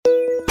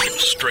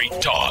Straight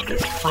talk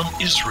from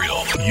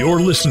Israel. You're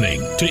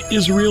listening to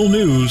Israel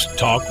News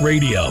Talk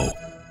Radio.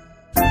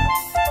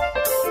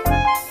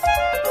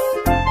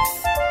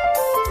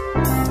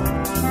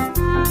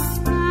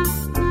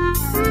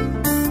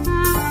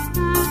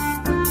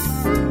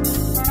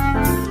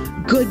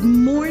 Good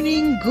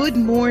morning, good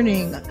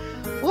morning.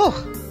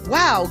 Oh,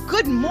 wow,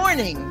 good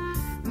morning.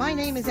 My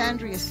name is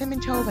Andrea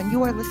Simantov, and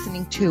you are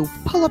listening to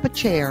Pull Up a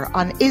Chair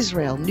on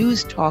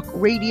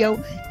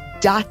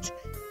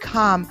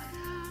IsraelNewsTalkRadio.com.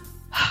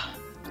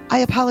 I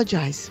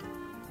apologize.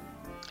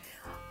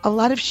 A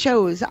lot of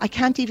shows, I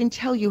can't even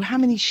tell you how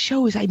many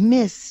shows I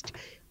missed.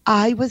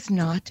 I was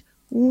not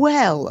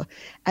well,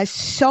 as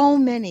so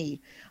many.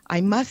 I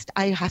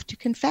have to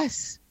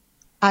confess,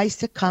 I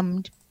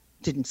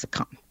didn't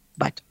succumb,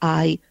 but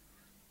I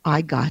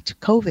got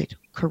COVID,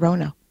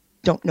 corona.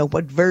 Don't know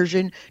what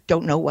version,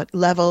 don't know what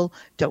level,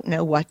 don't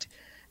know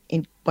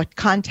in what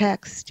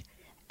context.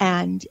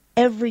 And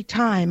every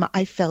time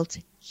I felt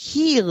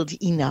healed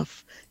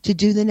enough to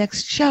do the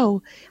next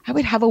show, I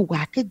would have a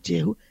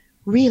wackadoo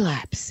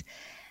relapse.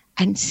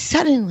 And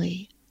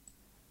suddenly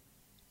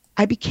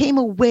I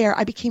became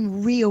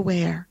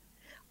re-aware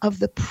of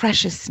the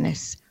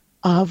preciousness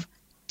of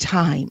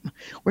time.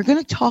 We're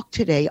going to talk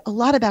today a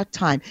lot about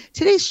time.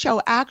 Today's show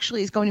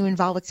actually is going to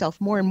involve itself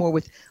more and more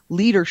with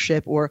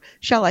leadership, or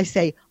shall I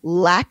say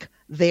lack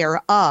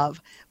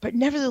thereof. But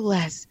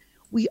nevertheless,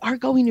 we are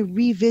going to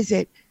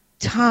revisit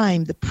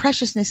time, the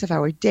preciousness of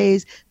our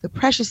days, the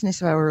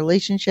preciousness of our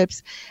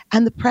relationships,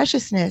 and the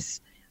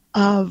preciousness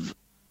of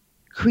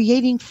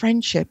creating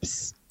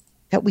friendships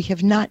that we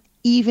have not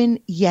even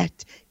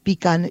yet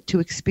begun to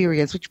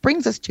experience, which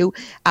brings us to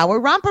our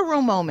romper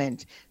room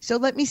moment. So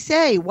let me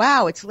say,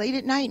 wow, it's late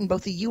at night in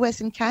both the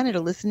U.S. and Canada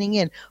listening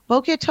in.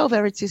 Boker Tov,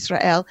 Eretz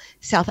Israel.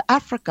 South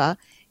Africa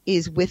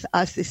is with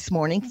us this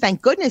morning.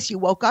 Thank goodness you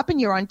woke up and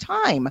you're on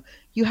time.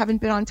 You haven't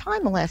been on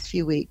time the last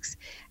few weeks.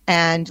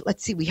 And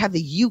let's see, we have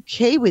the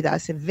UK with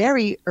us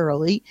very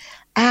early,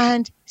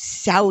 and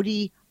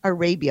Saudi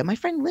Arabia. My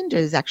friend Linda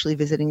is actually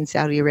visiting in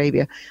Saudi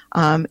Arabia.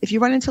 If you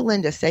run into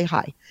Linda, say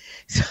hi.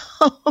 So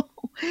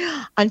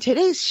on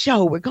today's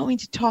show, we're going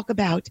to talk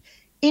about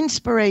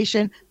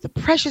inspiration, the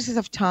preciousness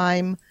of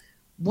time,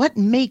 what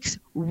makes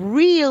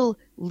real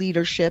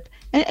leadership,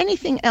 and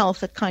anything else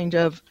that kind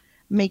of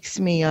makes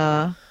me,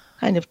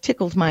 kind of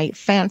tickles my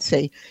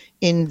fancy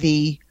in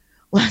the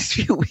last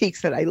few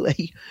weeks that I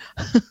lay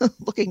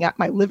looking at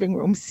my living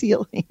room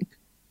ceiling,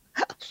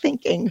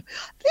 thinking,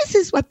 this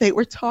is what they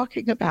were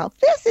talking about.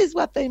 This is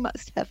what they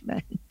must have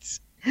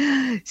meant.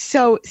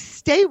 So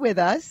stay with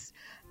us.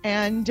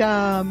 And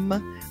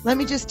let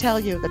me just tell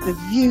you that the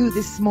view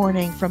this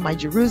morning from my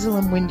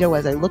Jerusalem window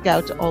as I look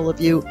out to all of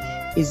you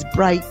is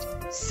bright,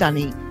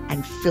 sunny,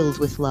 and filled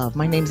with love.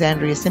 My name's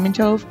Andrea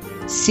Simantov.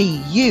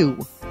 See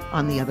you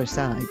on the other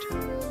side.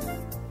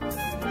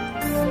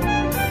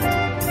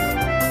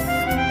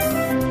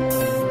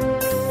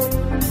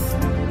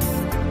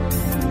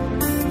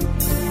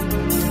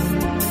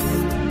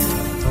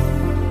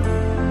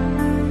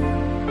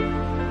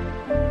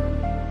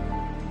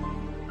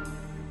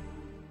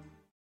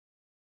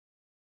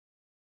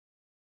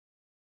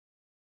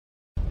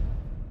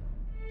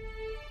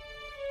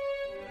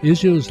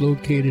 Israel is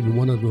located in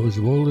one of the most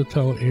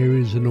volatile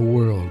areas in the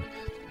world.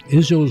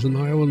 Israel is an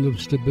island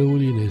of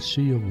stability in a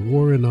sea of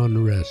war and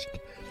unrest.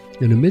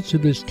 In the midst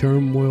of this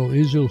turmoil,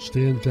 Israel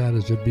stands out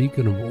as a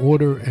beacon of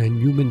order and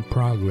human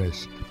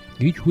progress.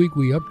 Each week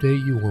we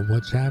update you on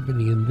what's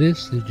happening in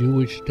this, the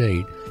Jewish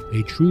state,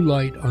 a true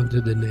light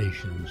unto the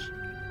nations.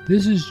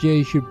 This is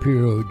Jay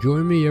Shapiro.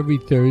 Join me every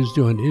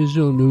Thursday on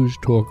Israel News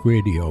Talk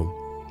Radio.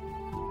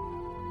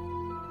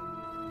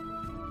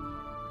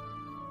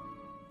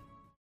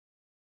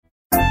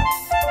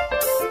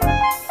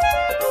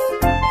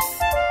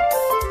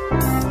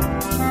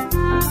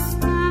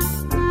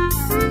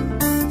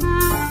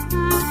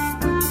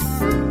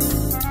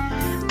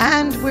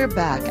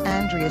 Back.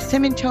 Andrea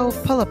Simantov,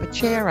 Pull Up a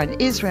Chair on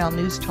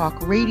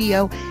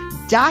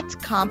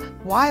IsraelNewsTalkRadio.com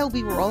while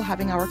we were all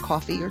having our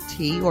coffee or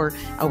tea or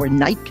our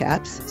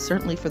nightcaps,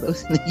 certainly for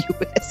those in the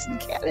U.S. and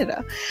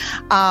Canada.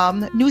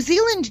 New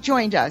Zealand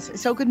joined us.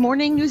 So good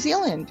morning, New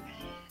Zealand.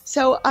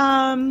 So,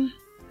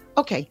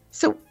 okay.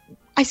 So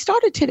I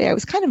started today, I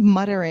was kind of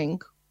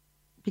muttering,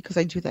 because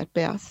I do that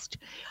best.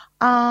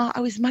 I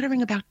was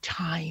muttering about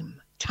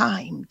time.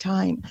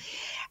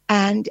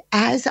 And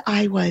as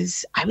I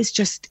was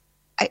just,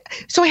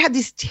 so I had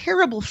this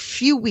terrible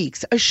few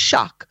weeks, a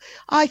shock.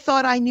 I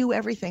thought I knew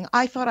everything.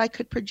 I thought I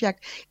could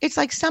project. It's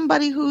like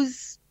somebody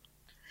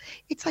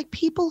it's like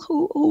people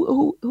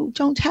who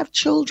don't have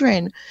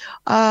children,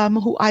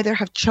 who either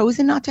have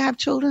chosen not to have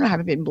children or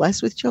haven't been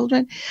blessed with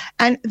children.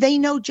 And they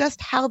know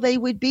just how they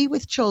would be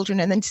with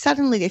children. And then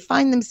suddenly they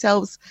find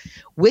themselves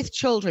with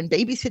children,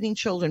 babysitting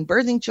children,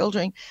 birthing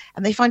children.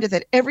 And they find out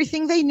that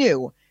everything they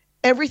knew,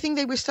 everything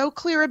they were so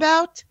clear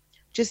about,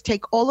 just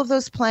take all of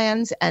those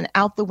plans and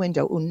out the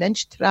window. Un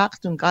Mensch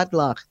tracht und Gott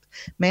lacht.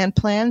 Man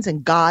plans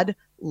and God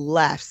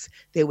laughs.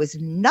 There was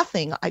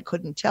nothing I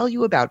couldn't tell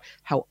you about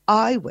how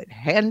I would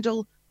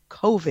handle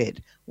COVID.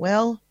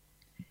 Well,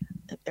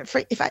 if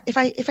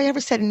I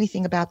ever said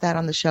anything about that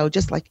on the show,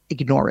 just like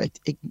ignore it,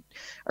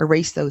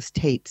 erase those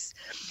tapes.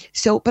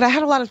 So, but I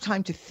had a lot of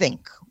time to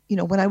think.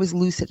 When I was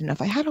lucid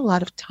enough, I had a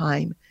lot of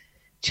time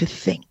to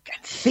think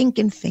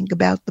and think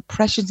about the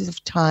precious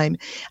of time.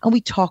 And we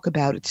talk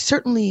about it.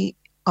 Certainly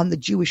on the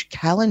Jewish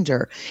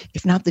calendar,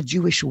 if not the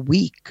Jewish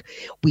week,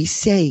 we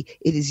say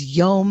it is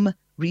Yom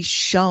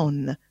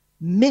Rishon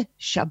mi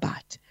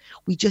Shabbat.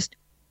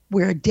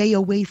 We're a day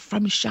away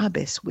from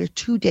Shabbos. We're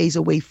 2 days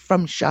away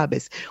from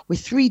Shabbos. We're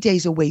 3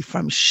 days away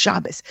from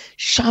Shabbos.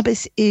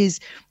 Shabbos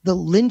is the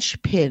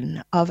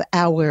linchpin of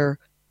our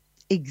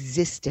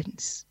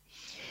existence.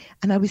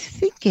 And I was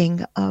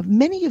thinking,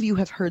 many of you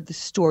have heard the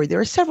story.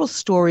 There are several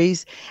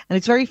stories, and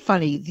it's very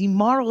funny. The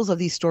morals of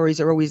these stories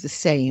are always the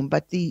same,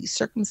 but the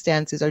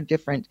circumstances are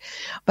different.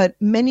 But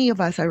many of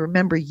us, I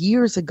remember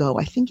years ago,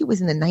 I think it was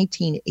in the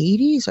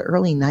 1980s or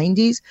early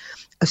 90s,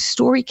 a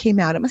story came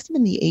out, it must have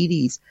been the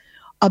 80s,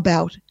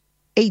 about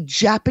a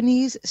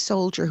Japanese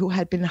soldier who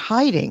had been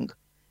hiding.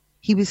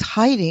 He was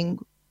hiding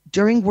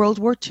during World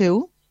War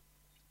II,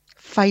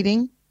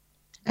 fighting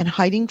and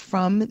hiding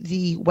from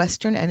the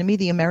Western enemy,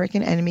 the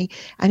American enemy,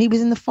 and he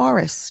was in the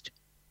forest.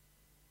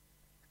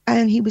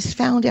 And he was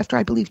found after,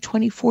 I believe,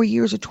 24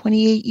 years or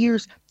 28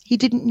 years. He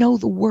didn't know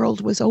the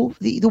world was over,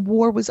 the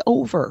war was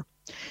over.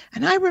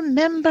 And I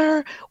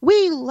remember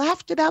we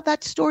laughed about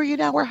that story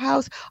in our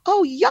house.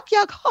 Oh, yuck,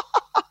 yuck.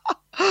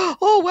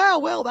 Oh, wow,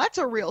 well, that's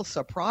a real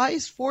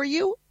surprise for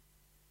you.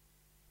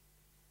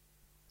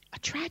 A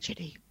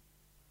tragedy.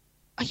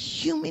 A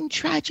human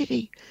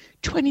tragedy.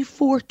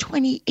 24,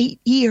 28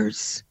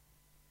 years.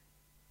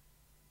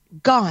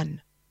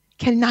 Gone.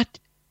 Cannot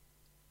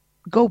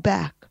go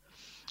back.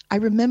 I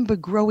remember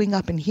growing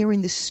up and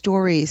hearing the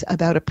stories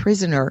about a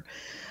prisoner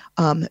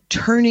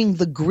turning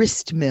the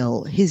grist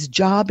mill. His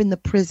job in the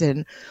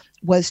prison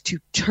was to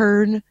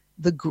turn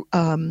the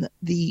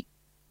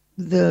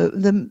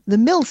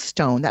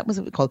millstone. That was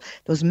what it was called.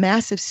 Those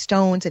massive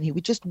stones, and he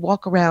would just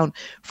walk around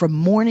from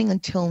morning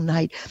until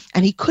night,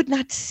 and he could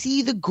not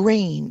see the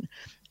grain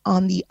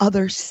on the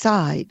other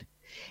side.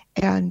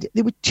 And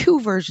there were two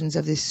versions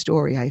of this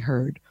story I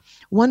heard.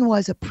 One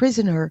was a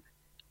prisoner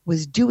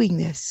was doing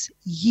this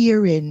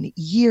year in,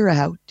 year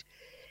out,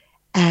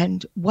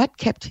 and what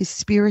kept his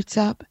spirits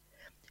up?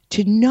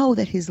 To know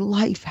that his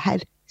life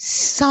had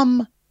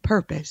some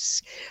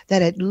purpose,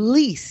 that at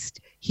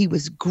least he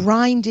was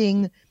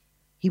grinding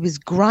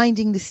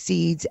the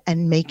seeds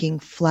and making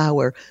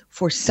flour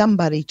for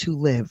somebody to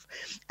live.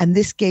 And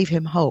this gave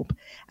him hope.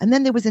 And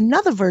then there was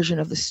another version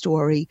of the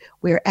story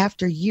where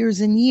after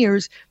years and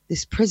years,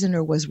 this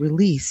prisoner was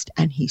released,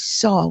 and he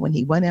saw when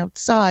he went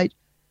outside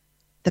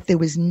that there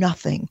was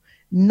nothing.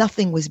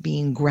 Nothing was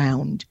being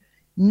ground.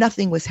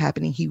 Nothing was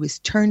happening. He was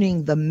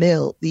turning the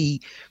mill, the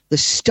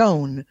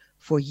stone,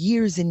 for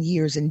years and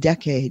years and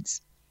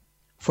decades,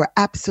 for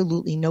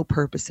absolutely no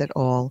purpose at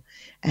all.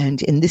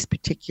 And in this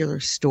particular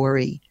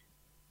story,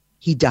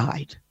 he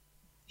died.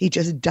 He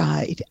just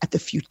died at the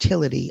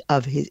futility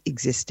of his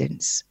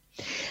existence.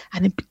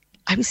 And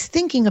I was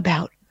thinking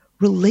about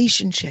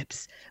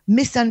relationships,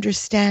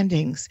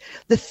 misunderstandings,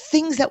 the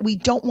things that we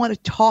don't want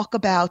to talk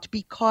about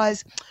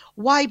because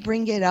why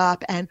bring it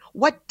up and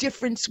what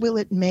difference will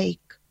it make?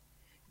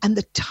 And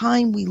the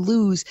time we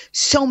lose,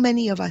 so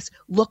many of us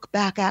look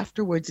back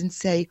afterwards and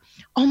say,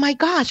 oh my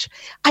gosh,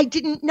 I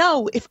didn't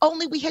know. If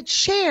only we had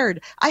shared.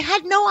 I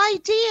had no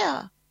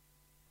idea.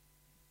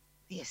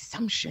 The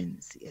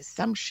assumptions.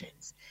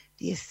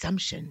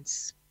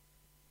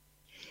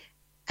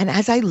 And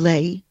as I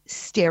lay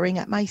staring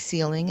at my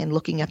ceiling and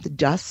looking at the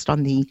dust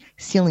on the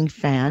ceiling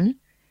fan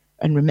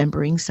and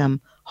remembering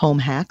some home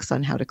hacks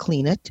on how to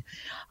clean it,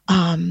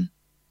 I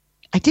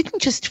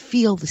didn't just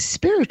feel the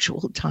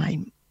spiritual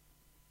time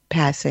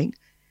passing.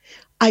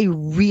 I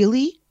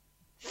really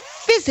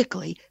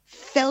physically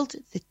felt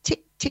the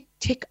tick, tick,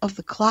 tick of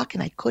the clock,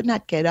 and I could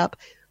not get up,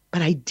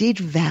 but I did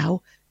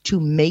vow to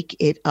make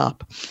it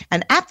up.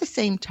 And at the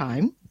same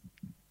time,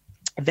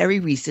 very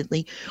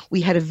recently, we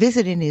had a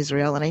visit in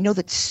Israel, and I know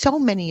that so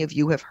many of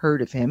you have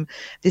heard of him.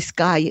 This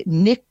guy,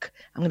 Nick,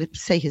 I'm going to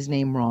say his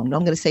name wrong. No,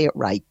 I'm going to say it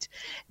right.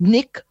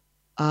 Nick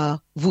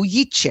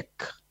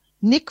Vujicic.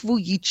 Nick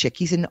Vujicic.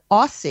 He's an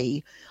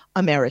Aussie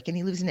American.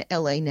 He lives in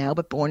LA now,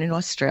 but born in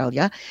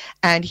Australia.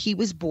 And he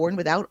was born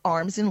without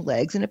arms and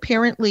legs. And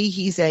apparently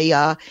he's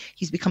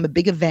become a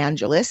big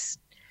evangelist.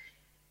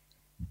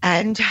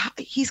 And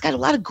he's got a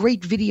lot of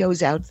great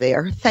videos out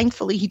there.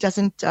 Thankfully, he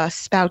doesn't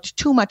spout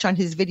too much on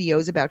his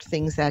videos about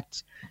things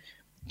that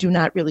do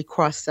not really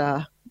cross,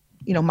 threaten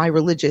my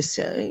religious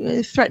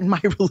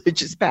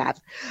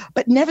path.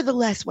 But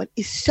nevertheless, what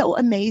is so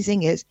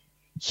amazing is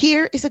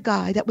here is a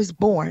guy that was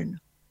born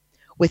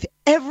with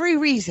every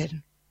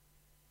reason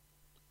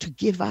to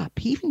give up.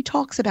 He even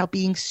talks about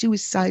being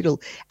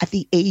suicidal at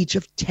the age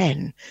of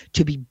 10,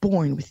 to be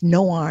born with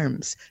no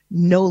arms,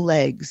 no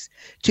legs,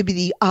 to be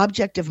the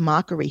object of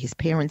mockery. His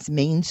parents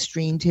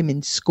mainstreamed him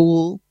in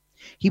school.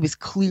 He was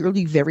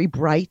clearly very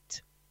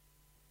bright.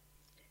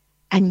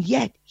 And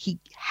yet,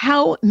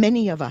 how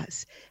many of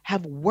us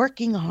have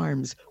working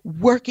arms,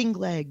 working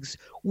legs,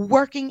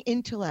 working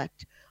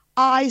intellect,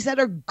 eyes that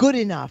are good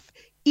enough,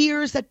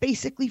 ears that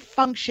basically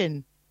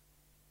function,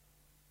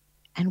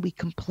 and we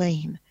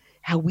complain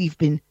how we've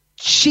been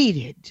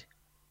cheated.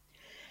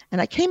 And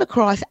I came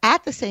across,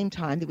 at the same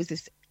time, there was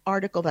this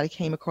article that I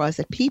came across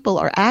that people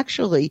are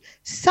actually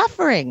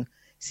suffering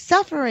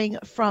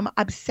from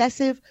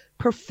obsessive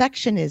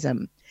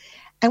perfectionism.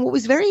 And what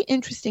was very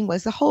interesting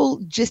was the whole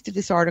gist of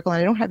this article,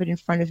 and I don't have it in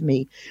front of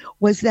me,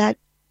 was that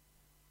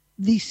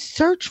the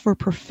search for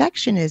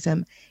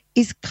perfectionism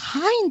is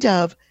kind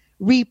of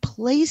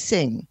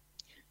replacing,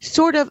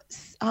 sort of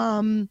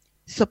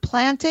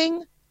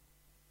supplanting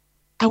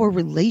our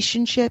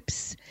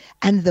relationships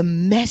and the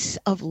mess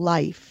of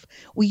life.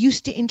 We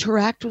used to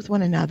interact with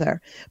one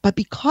another, but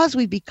because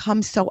we've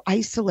become so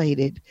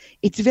isolated,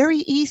 it's very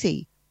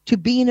easy to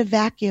be in a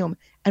vacuum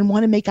and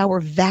want to make our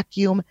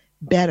vacuum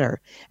better.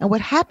 And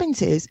what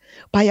happens is,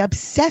 by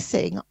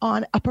obsessing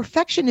on a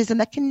perfectionism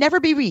that can never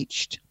be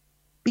reached,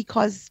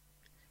 because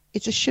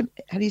it's a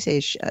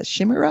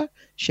chimera,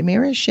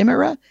 chimera,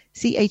 chimera.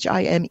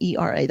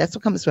 That's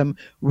what comes from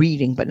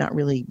reading, but not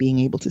really being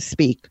able to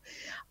speak.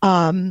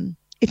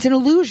 It's an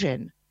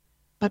illusion.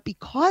 But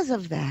because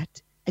of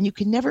that, and you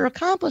can never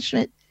accomplish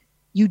it,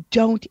 you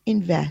don't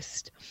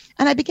invest.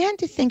 And I began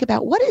to think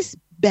about what is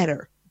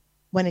better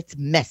when it's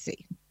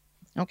messy.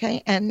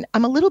 Okay. And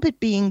I'm a little bit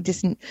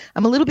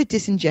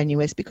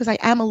disingenuous because I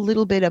am a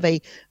little bit of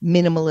a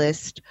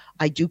minimalist.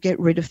 I do get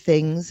rid of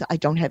things. I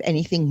don't have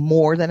anything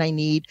more than I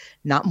need,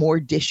 not more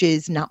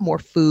dishes, not more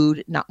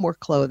food, not more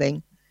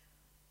clothing.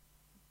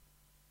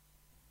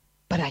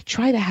 But I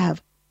try to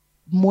have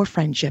more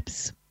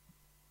friendships.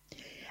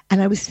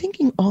 And I was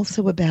thinking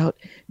also about,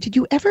 did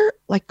you ever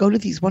go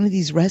to one of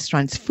these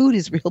restaurants? Food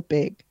is real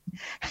big.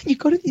 And you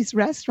go to these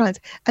restaurants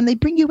and they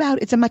bring you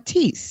out. It's a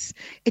matisse.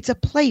 It's a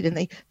plate. And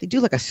they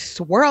do a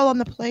swirl on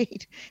the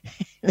plate.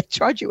 They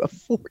charge you a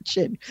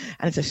fortune.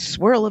 And it's a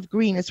swirl of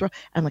green.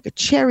 And like a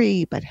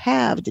cherry, but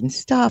halved and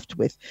stuffed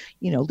with,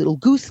 little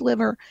goose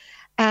liver.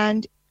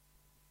 And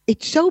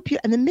it's so pure.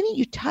 And the minute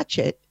you touch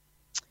it,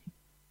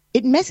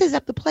 it messes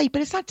up the plate,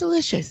 but it's not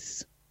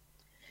delicious.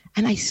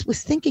 And I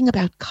was thinking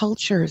about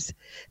cultures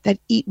that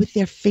eat with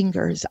their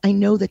fingers. I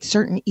know that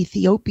certain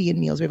Ethiopian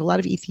meals, we have a lot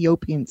of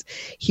Ethiopians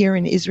here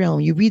in Israel,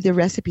 and you read their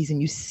recipes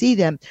and you see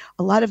them.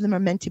 A lot of them are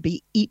meant to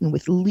be eaten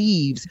with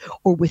leaves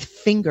or with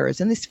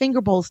fingers. And this finger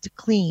bowl's to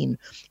clean.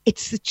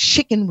 It's the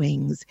chicken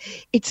wings.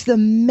 It's the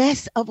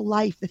mess of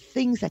life, the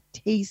things that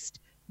taste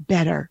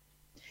better.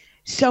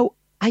 So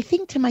I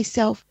think to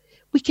myself,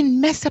 we can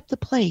mess up the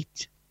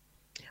plate,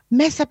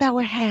 mess up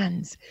our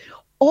hands.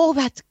 All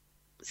that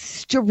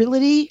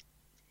sterility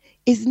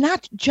is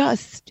not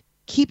just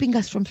keeping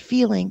us from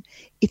feeling,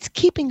 it's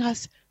keeping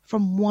us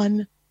from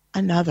one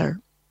another.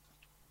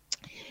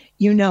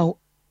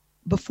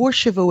 Before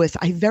Shavuos,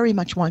 I very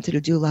much wanted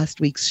to do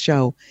last week's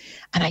show,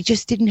 and I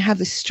just didn't have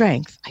the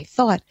strength. I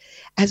thought,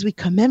 as we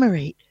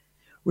commemorate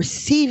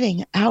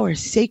receiving our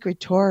sacred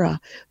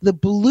Torah, the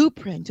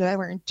blueprint of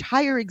our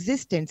entire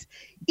existence,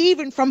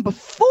 even from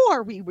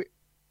before we were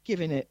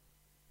given it,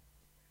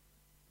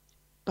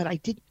 but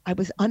I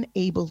was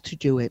unable to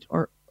do it,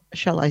 or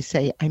shall I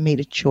say, I made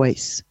a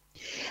choice.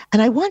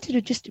 And I wanted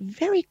to just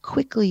very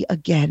quickly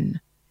again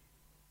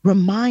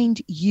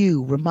reminding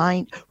you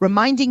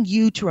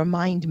to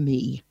remind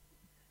me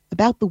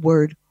about the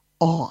word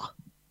awe.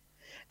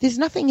 There's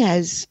nothing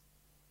as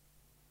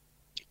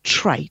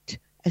trite,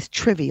 as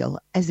trivial,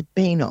 as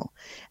banal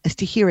as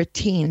to hear a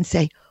teen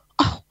say,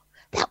 "Oh,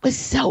 that was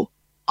so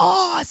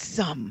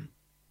awesome."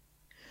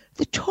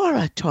 The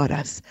Torah taught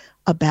us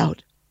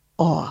about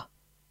awe.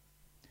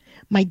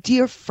 My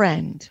dear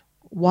friend,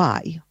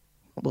 Y,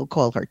 we'll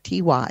call her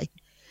TY,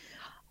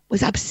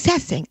 was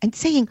obsessing and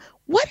saying,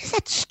 what is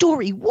that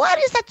story? What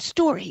is that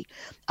story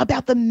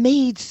about the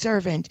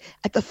maidservant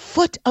at the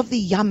foot of the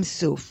Yam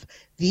Suf,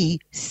 the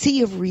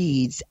Sea of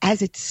Reeds,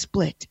 as it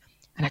split?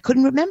 And I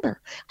couldn't remember.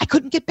 I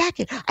couldn't get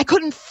back it. I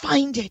couldn't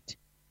find it.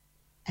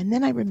 And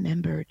then I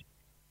remembered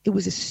it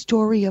was a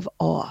story of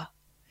awe,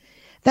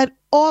 that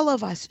all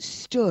of us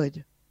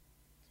stood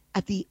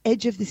at the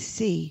edge of the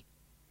sea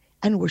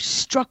and were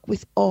struck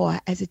with awe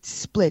as it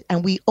split.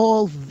 And we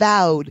all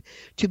vowed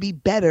to be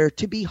better,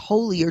 to be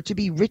holier, to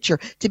be richer,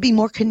 to be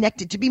more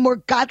connected, to be more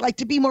godlike,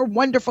 to be more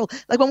wonderful.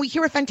 Like when we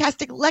hear a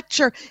fantastic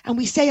lecture and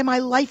we say, my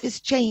life is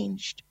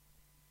changed.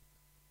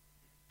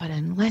 But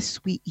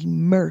unless we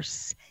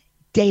immerse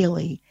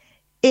daily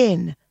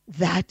in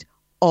that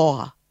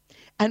awe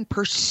and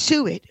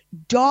pursue it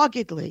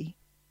doggedly,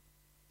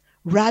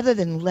 rather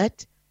than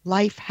let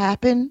life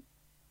happen,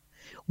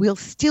 we'll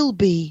still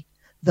be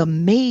the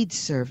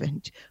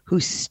maidservant who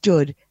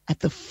stood at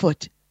the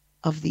foot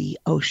of the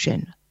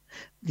ocean,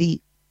 the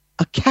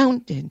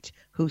accountant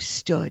who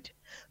stood,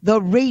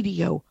 the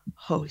radio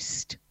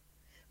host,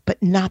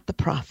 but not the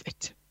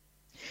prophet.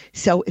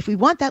 So if we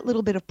want that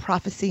little bit of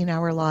prophecy in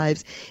our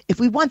lives,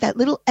 if we want that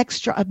little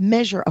extra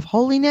measure of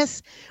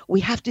holiness, we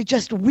have to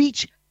just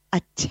reach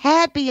a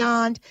tad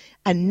beyond,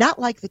 and not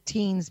like the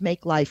teens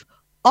make life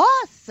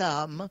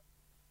awesome,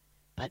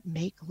 but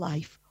make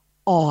life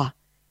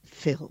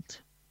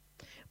awe-filled.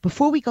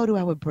 Before we go to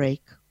our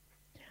break,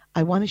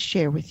 I want to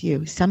share with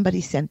you,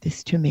 somebody sent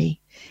this to me,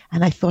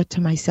 and I thought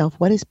to myself,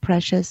 what is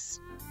precious?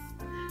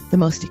 The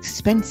most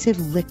expensive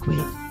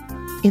liquid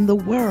in the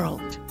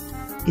world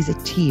is a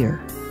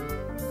tear.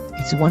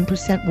 It's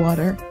 1%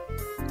 water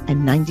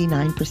and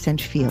 99%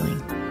 feeling.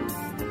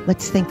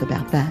 Let's think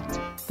about that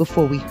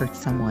before we hurt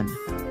someone.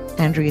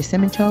 Andrea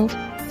Simantov,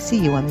 see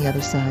you on the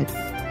other side.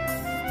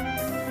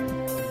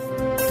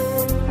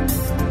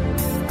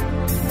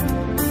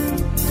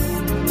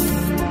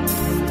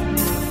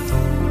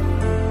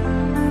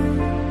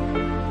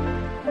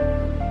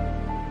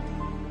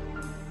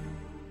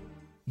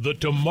 The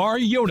Tamar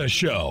Yona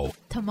Show.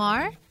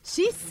 Tamar?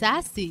 She's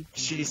sassy.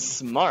 She's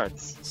smart.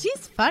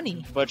 She's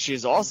funny. But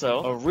she's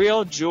also a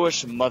real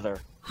Jewish mother.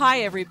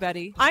 Hi,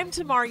 everybody. I'm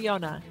Tamar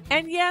Yona.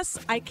 And yes,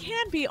 I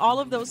can be all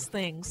of those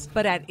things.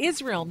 But at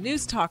Israel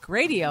News Talk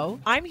Radio,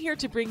 I'm here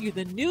to bring you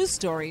the news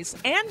stories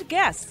and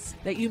guests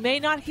that you may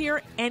not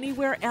hear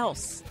anywhere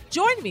else.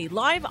 Join me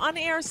live on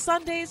air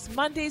Sundays,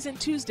 Mondays, and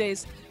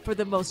Tuesdays for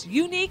the most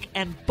unique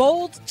and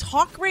bold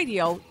talk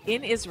radio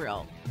in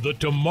Israel. The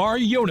Tamar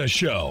Yona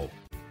Show.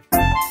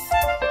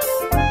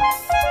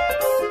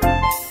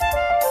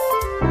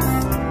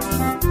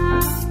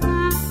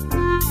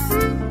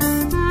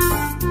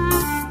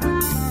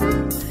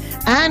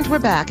 And we're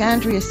back.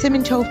 Andrea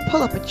Simantov,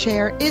 pull up a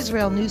chair,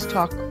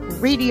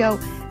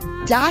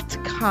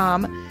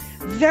 IsraelNewsTalkRadio.com.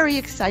 Very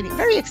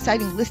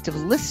exciting list of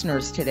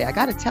listeners today. I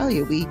got to tell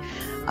you,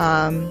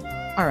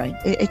 all right,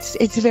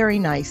 it's very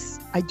nice.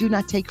 I do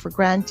not take for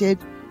granted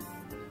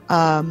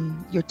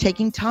you're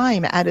taking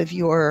time out of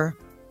your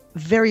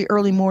very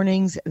early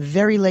mornings,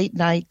 very late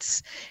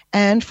nights,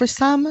 and for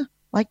some,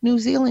 like New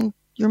Zealand,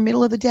 your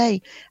middle of the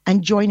day,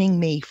 and joining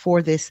me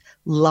for this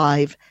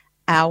live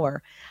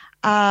hour.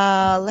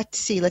 Let's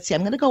see.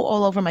 I'm going to go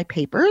all over my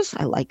papers.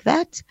 I like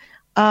that.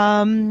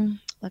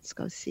 Let's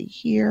go see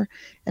here.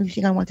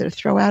 Anything I wanted to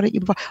throw out at you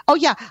before? Oh,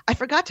 yeah. I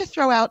forgot to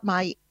throw out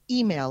my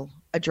email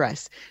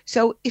address.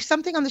 So if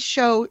something on the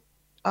show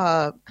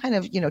kind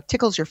of,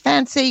 tickles your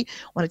fancy,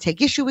 want to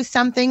take issue with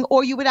something,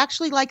 or you would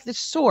actually like the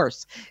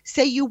source,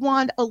 say you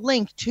want a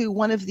link to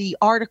one of the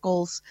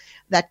articles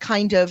that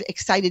kind of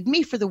excited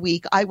me for the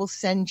week, I will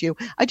send you.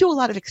 I do a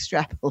lot of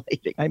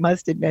extrapolating, I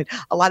must admit,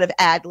 a lot of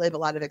ad lib, a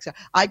lot of extra.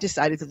 I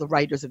decided that the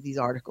writers of these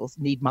articles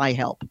need my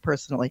help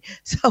personally.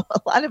 So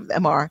a lot of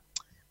them are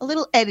a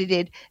little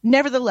edited.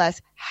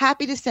 Nevertheless,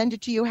 happy to send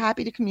it to you,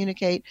 happy to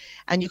communicate.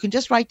 And you can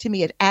just write to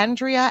me at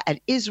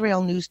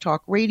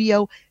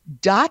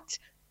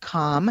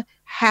Andrea@IsraelNewsTalkRadio.com.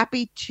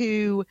 Happy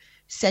to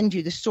send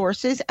you the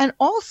sources. And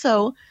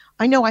also,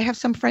 I know I have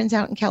some friends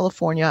out in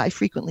California. I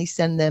frequently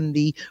send them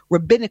the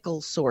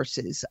rabbinical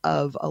sources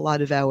of a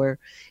lot of our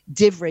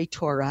Divrei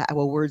Torah,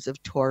 our words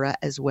of Torah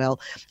as well.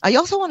 I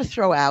also want to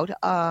throw out,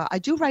 I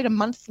do write a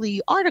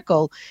monthly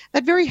article.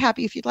 I'm very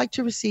happy if you'd like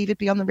to receive it,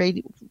 be on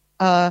the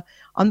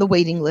on the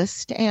waiting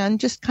list, and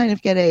just kind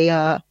of get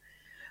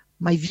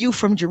my View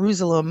from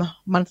Jerusalem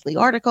monthly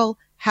article.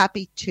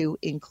 Happy to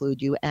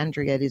include you,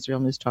 Andrea at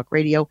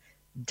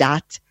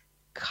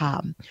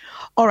IsraelNewsTalkRadio.com.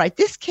 All right,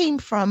 this came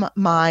from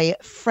my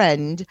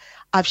friend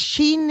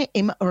Afshin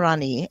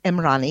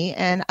Emrani,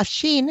 and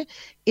Afshin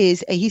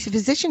he's a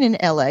physician in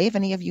LA. If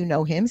any of you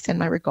know him, send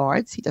my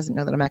regards. He doesn't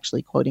know that I'm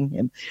actually quoting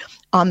him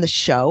on the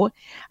show.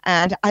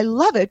 And I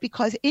love it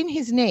because in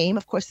his name,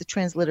 of course, the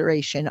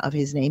transliteration of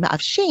his name,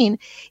 Afshin,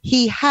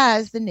 he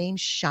has the name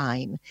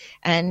Shine.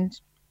 And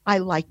I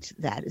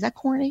liked that. Is that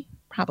corny?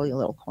 Probably a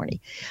little corny.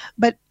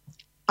 But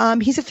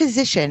he's a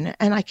physician,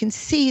 and I can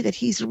see that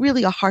he's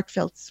really a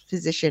heartfelt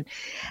physician.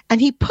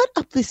 And he put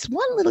up this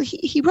one little,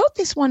 he wrote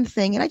this one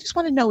thing, and I just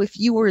want to know if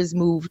you were as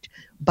moved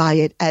by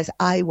it as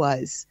I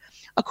was.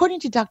 According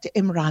to Dr.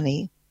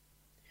 Imrani,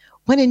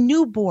 when a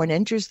newborn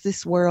enters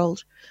this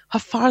world, her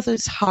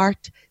father's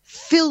heart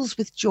fills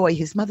with joy.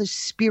 His mother's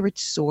spirit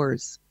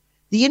soars.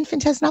 The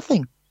infant has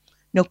nothing.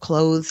 No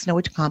clothes, no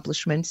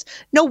accomplishments,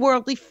 no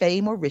worldly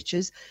fame or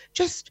riches,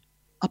 just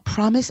a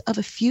promise of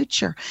a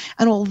future.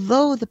 And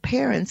although the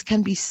parents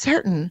can be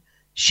certain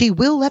she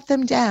will let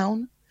them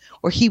down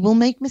or he will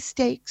make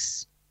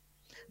mistakes,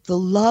 the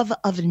love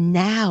of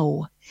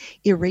now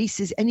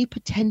erases any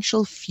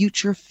potential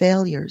future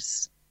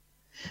failures.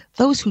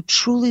 Those who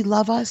truly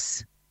love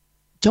us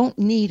don't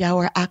need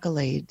our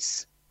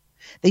accolades.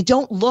 They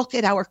don't look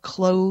at our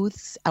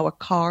clothes, our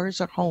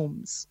cars, or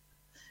homes.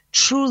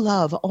 True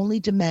love only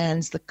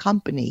demands the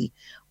company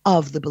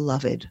of the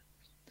beloved.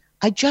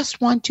 I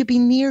just want to be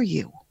near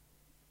you.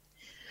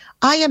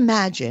 I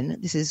imagine,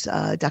 this is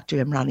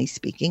Dr. Imrani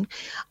speaking,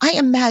 I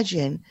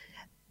imagine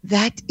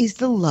that is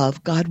the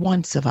love God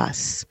wants of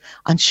us.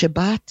 On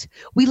Shabbat,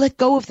 we let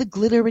go of the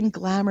glitter and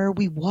glamour.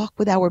 We walk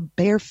with our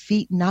bare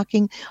feet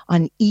knocking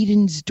on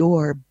Eden's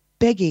door,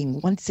 begging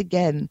once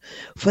again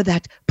for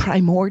that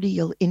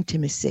primordial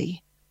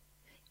intimacy.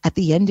 At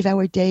the end of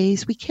our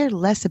days, we care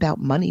less about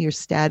money or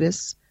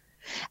status,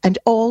 and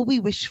all we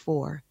wish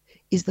for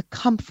is the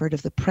comfort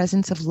of the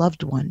presence of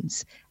loved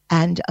ones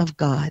and of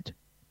God.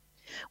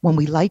 When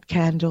we light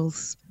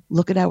candles,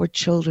 look at our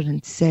children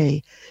and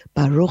say,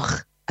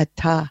 Baruch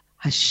atah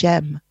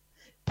Hashem,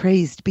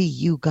 praised be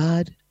you,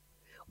 God.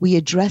 We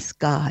address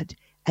God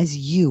as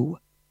you,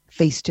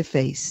 face to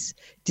face,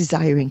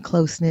 desiring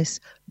closeness,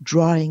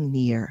 drawing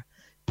near.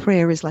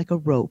 Prayer is like a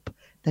rope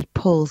that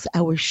pulls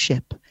our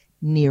ship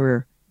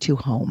nearer to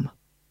home.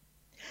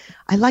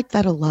 I like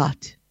that a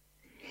lot.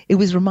 It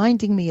was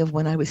reminding me of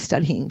when I was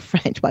studying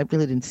French. Well, I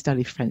really didn't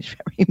study French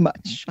very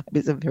much. I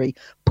was a very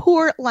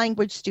poor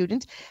language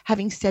student,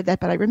 having said that.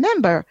 But I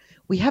remember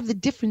we have the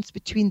difference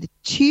between the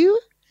tu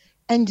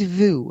and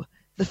vous,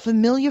 the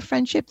familiar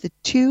friendship, the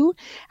tu,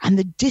 and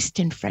the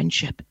distant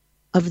friendship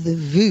of the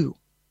vous.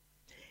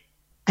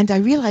 And I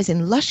realize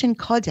in Lashon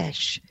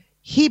Kodesh,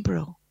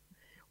 Hebrew,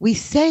 we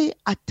say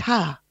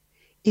atah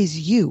is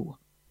you.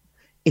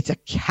 It's a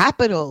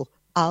capital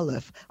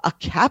Aleph, a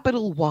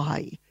capital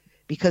Y,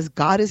 because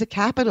God is a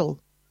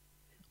capital.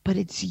 But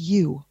it's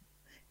you,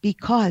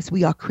 because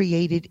we are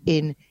created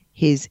in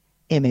his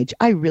image.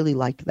 I really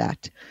like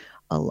that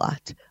a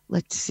lot.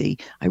 Let's see.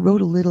 I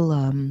wrote a little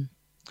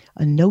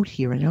a note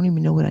here. I don't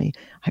even know what I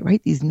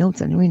write these notes.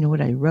 I don't even know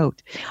what I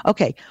wrote.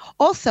 Okay.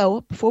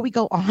 Also, before we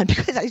go on,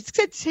 because I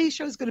said today's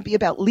show is going to be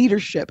about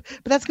leadership,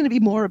 but that's going to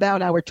be more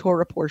about our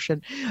Torah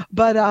portion.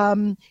 But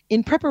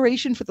in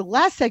preparation for the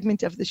last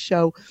segment of the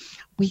show,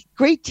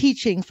 great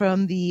teaching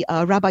from the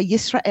Rabbi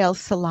Yisrael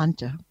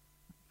Salanter.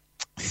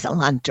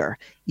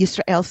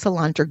 Yisrael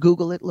Salanter.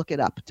 Google it. Look it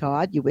up.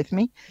 Todd, you with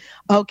me?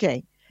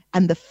 Okay.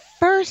 And the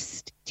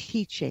first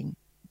teaching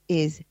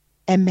is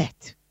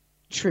emet.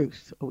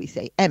 Truth, or we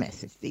say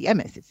emes,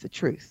 it's the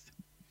truth.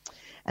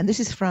 And this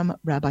is from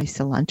Rabbi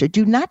Salanter.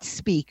 Do not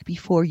speak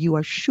before you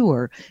are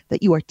sure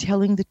that you are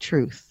telling the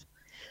truth.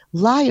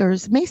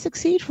 Liars may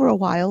succeed for a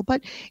while,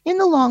 but in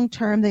the long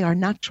term, they are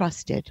not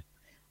trusted.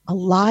 A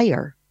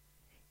liar,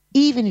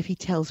 even if he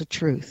tells the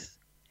truth,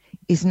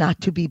 is not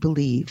to be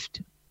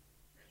believed.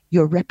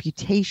 Your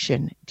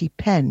reputation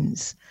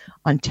depends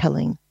on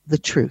telling the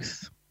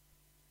truth.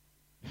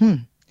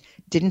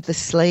 Didn't the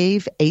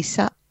slave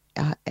Aesop's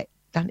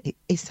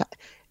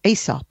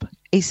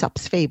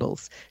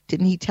Fables,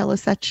 didn't he tell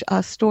us such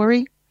a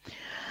story?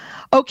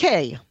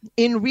 Okay,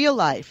 in real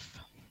life,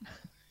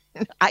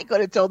 I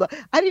could have told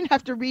I didn't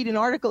have to read an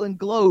article in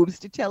Globes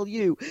to tell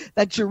you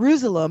that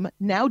Jerusalem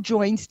now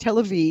joins Tel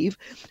Aviv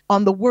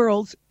on the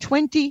world's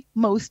 20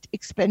 most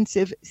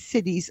expensive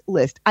cities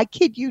list. I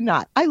kid you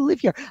not. I live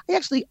here. I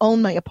actually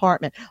own my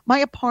apartment. My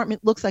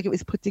apartment looks like it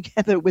was put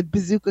together with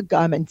bazooka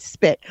gum and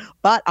spit,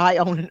 but I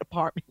own an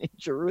apartment in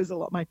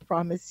Jerusalem, I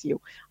promise you.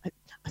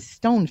 A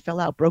stone fell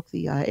out, broke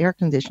the air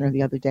conditioner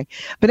the other day.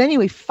 But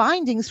anyway,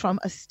 findings from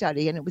a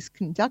study, and it was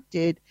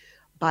conducted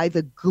by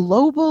the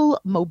global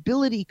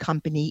mobility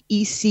company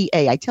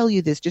ECA. I tell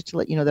you this just to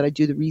let you know that I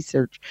do the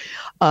research.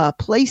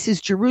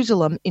 Places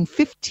Jerusalem in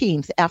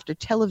 15th after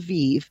Tel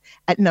Aviv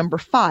at number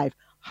 5.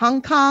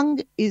 Hong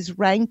Kong is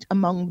ranked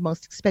among the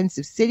most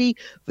expensive city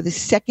for the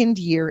second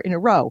year in a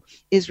row.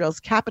 Israel's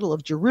capital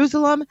of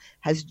Jerusalem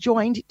has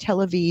joined Tel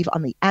Aviv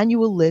on the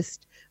annual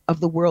list of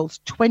the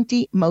world's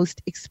 20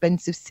 most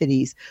expensive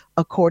cities,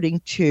 according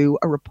to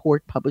a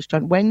report published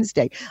on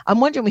Wednesday. I'm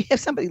wondering, we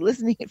have somebody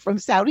listening from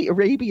Saudi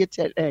Arabia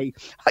today.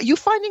 Are you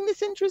finding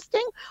this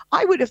interesting?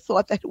 I would have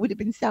thought that it would have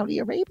been Saudi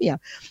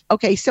Arabia.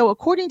 Okay, so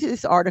according to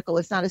this article,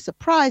 it's not a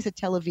surprise that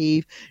Tel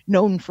Aviv,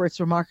 known for its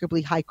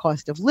remarkably high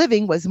cost of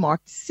living, was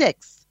marked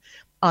 6th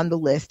on the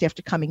list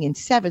after coming in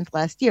 7th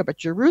last year. But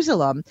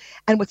Jerusalem,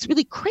 and what's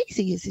really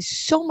crazy is there's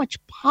so much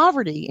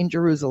poverty in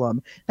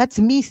Jerusalem. That's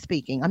me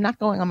speaking. I'm not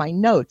going on my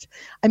notes.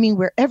 I mean,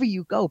 wherever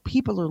you go,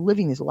 people are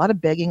living. There's a lot of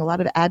begging, a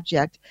lot of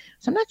abject.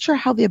 So I'm not sure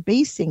how they're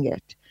basing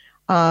it.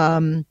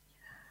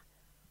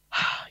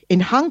 In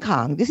Hong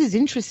Kong, this is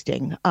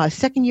interesting.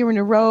 Second year in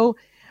a row,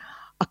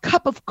 a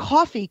cup of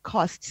coffee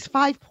costs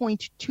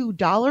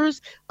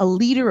 $5.2. A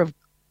liter of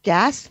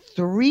gas,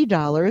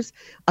 $3.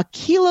 A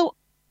kilo.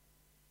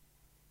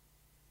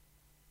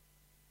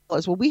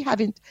 Well, we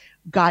haven't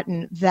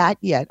gotten that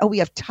yet. Oh, we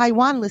have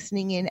Taiwan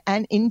listening in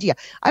and India.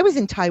 I was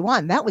in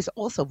Taiwan. That was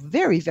also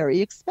very,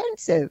 very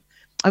expensive.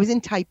 I was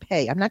in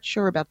Taipei. I'm not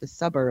sure about the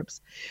suburbs.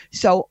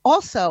 So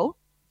also,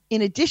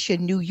 in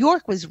addition, New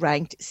York was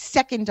ranked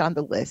 2nd on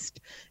the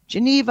list.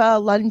 Geneva,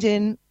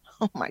 London.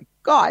 Oh, my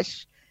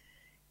gosh.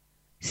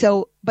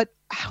 So, but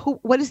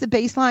what is the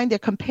baseline? They're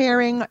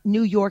comparing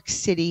New York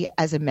City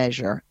as a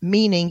measure,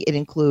 meaning it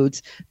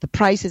includes the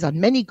prices on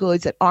many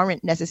goods that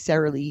aren't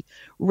necessarily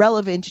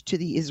relevant to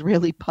the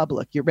Israeli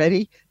public. You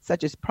ready?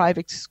 Such as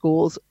private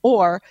schools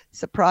or,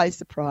 surprise,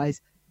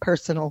 surprise,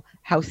 personal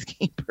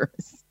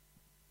housekeepers.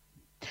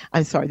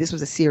 I'm sorry, this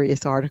was a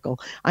serious article.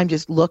 I'm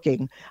just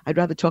looking. I'd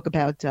rather talk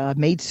about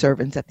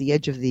maidservants at the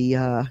edge of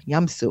the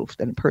Yam Suf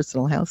than a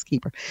personal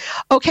housekeeper.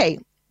 Okay,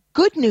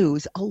 good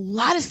news. A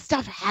lot of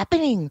stuff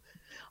happening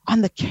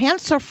on the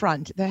cancer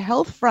front, the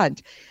health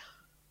front.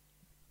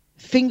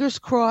 Fingers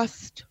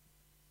crossed,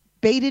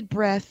 bated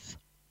breath.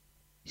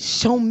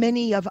 So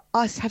many of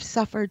us have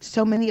suffered.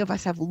 So many of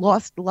us have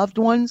lost loved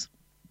ones.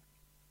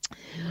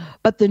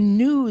 But the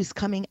news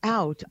coming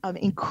out of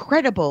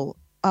incredible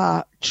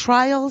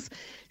trials,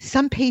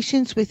 some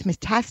patients with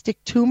metastatic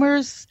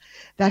tumors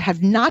that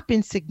have not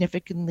been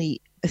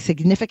significantly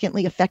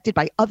affected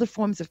by other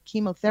forms of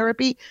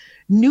chemotherapy.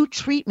 New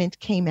treatment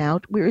came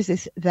out. Where is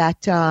this?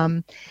 That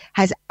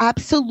has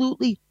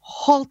absolutely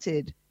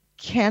halted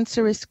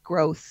cancerous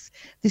growth.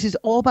 This is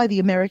all by the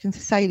American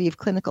Society of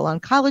Clinical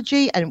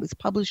Oncology, and it was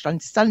published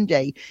on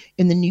Sunday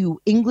in the New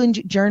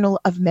England Journal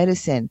of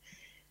Medicine.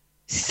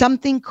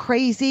 Something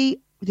crazy.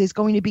 There's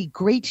going to be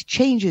great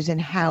changes in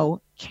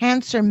how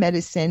cancer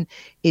medicine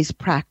is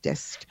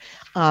practiced.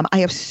 I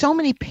have so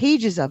many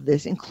pages of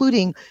this,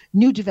 including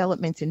new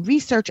developments in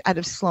research out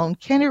of Sloan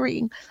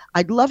Kettering.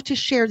 I'd love to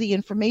share the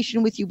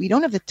information with you. We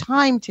don't have the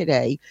time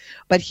today,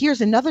 but here's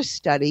another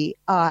study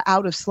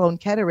out of Sloan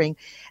Kettering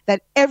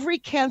that every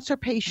cancer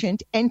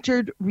patient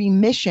entered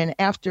remission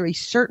after a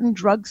certain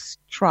drugs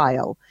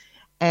trial.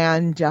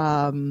 And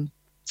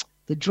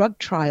the drug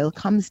trial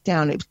comes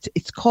down.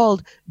 It's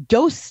called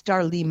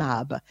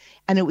dostarlimab,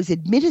 and it was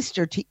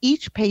administered to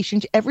each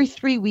patient every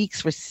 3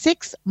 weeks for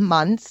 6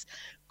 months.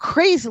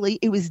 Crazily,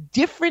 it was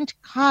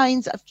different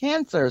kinds of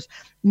cancers,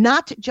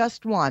 not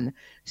just one.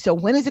 So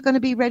when is it going to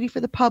be ready for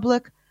the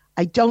public?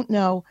 I don't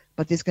know,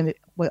 but there's going to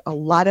be a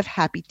lot of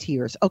happy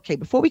tears. Okay,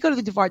 before we go to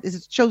the Devart,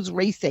 this shows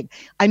racing.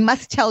 I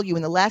must tell you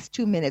in the last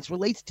 2 minutes,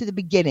 relates to the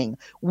beginning.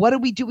 What are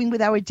we doing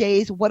with our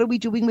days? What are we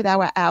doing with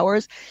our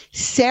hours?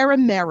 Sarah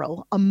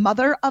Merrill, a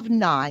mother of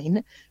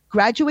 9,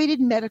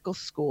 graduated medical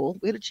school.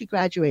 Where did she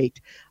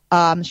graduate?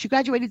 She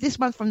graduated this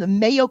month from the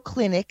Mayo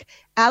Clinic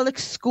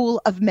Alex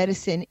School of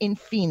Medicine in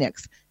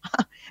Phoenix.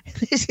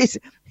 This is,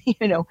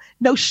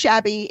 no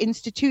shabby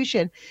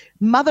institution.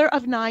 Mother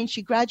of 9,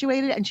 she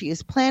graduated and she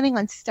is planning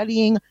on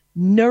studying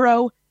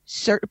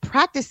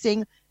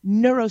practicing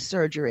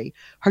neurosurgery.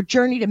 Her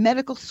journey to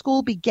medical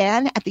school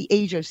began at the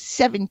age of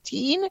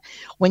 17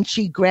 when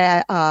she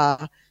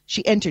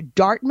entered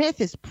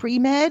Dartmouth as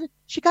pre-med.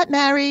 She got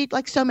married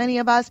like so many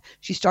of us.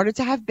 She started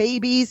to have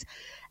babies,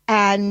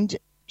 and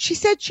she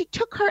said she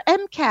took her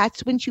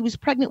MCATs when she was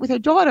pregnant with her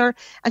daughter,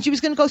 and she was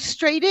going to go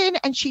straight in,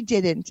 and she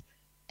didn't.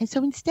 And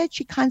so instead,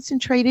 she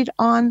concentrated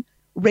on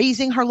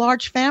raising her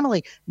large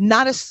family,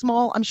 not a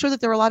small. I'm sure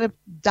that there are a lot of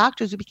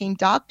doctors who became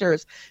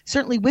doctors,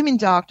 certainly women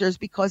doctors,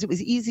 because it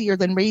was easier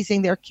than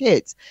raising their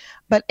kids.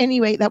 But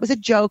anyway, that was a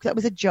joke.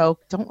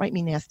 Don't write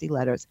me nasty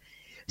letters.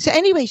 So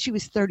anyway, she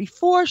was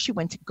 34. She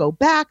went to go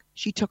back.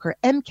 She took her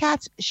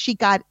MCATs. She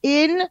got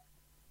in,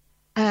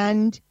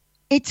 and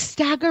it's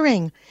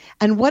staggering.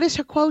 And what is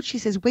her quote? She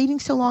says, "Waiting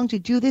so long to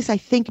do this, I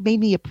think, made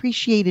me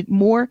appreciate it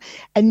more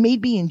and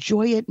made me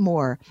enjoy it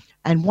more.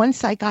 And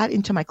once I got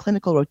into my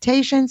clinical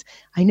rotations,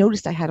 I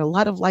noticed I had a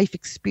lot of life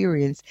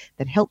experience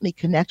that helped me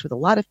connect with a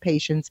lot of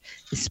patients,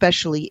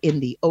 especially in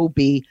the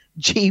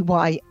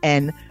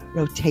OB/GYN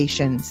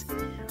rotations."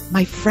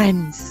 My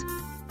friends,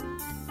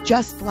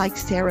 just like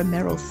Sarah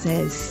Merrill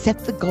says,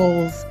 set the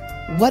goals.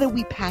 What are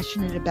we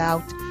passionate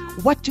about?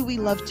 What do we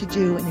love to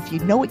do? And if you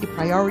know what your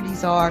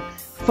priorities are,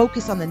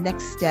 focus on the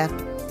next step.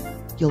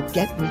 You'll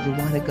get where you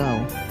want to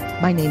go.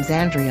 My name's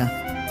Andrea.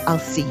 I'll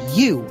see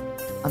you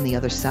on the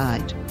other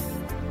side.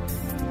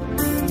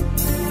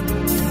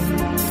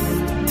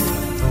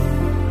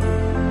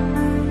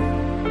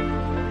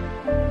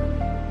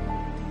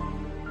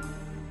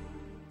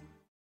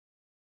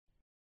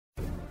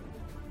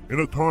 In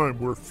a time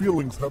where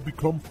feelings have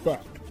become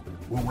fact,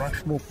 where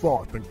rational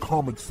thought and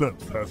common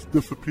sense has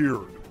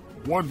disappeared,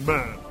 one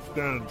man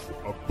stands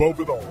above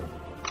it all.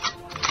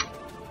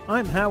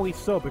 I'm Howie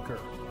Sobaker,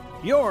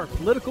 your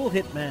political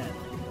hitman.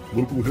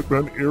 Political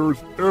Hitman airs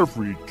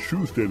every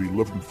Tuesday at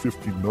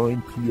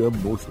 11:59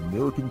 p.m. North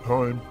American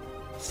time,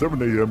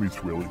 7 a.m.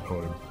 Israeli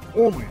time,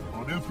 only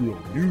on Israel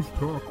News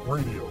Talk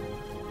Radio.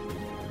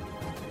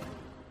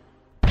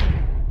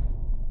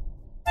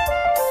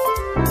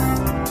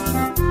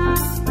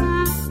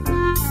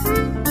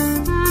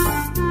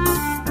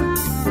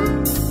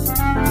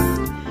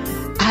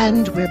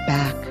 And we're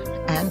back.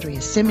 Andrea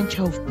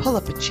Simonchov, pull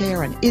up a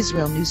chair on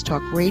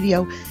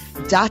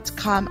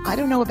IsraelNewsTalkRadio.com. I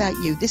don't know about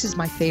you. This is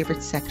my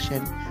favorite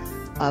section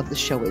of the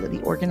show. Let me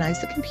organize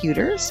the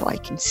computer so I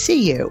can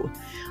see you.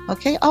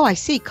 Okay. Oh, I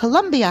see.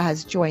 Colombia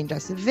has joined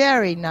us.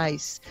 Very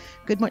nice.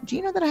 Good morning. Do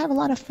you know that I have a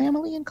lot of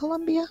family in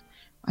Colombia?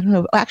 I don't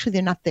know. Actually,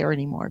 they're not there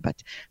anymore.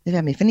 But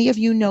if any of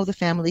you know the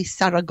family,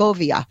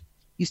 Saragovia,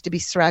 used to be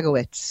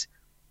Sragowitz,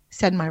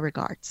 send my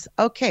regards.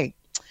 Okay.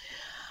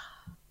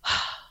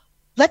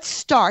 Let's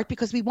start,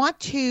 because we want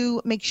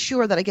to make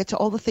sure that I get to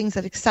all the things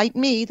that excite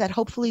me, that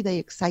hopefully they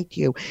excite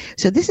you.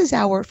 So this is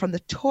our From the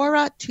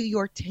Torah to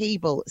Your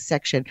Table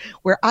section,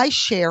 where I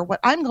share what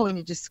I'm going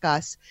to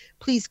discuss,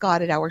 please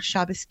God, at our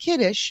Shabbos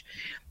Kiddush,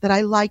 that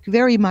I like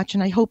very much,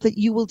 and I hope that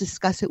you will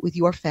discuss it with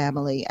your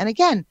family. And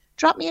again,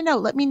 drop me a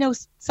note. Let me know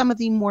some of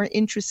the more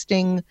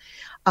interesting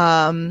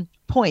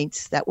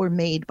points that were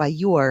made by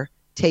your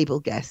table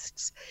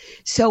guests.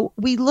 So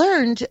we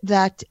learned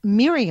that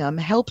Miriam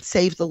helped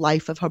save the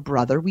life of her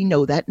brother. We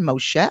know that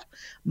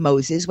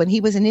Moses, when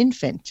he was an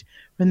infant.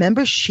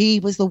 Remember, she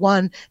was the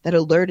one that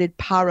alerted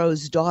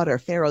Pharaoh's daughter,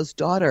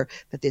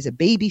 that there's a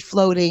baby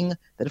floating,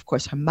 that of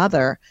course her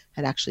mother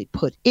had actually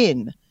put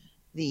in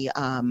the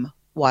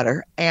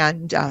water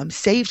and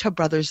saved her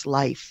brother's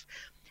life.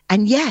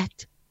 And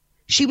yet,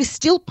 she was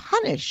still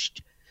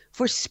punished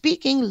for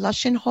speaking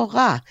Lashon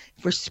Hora,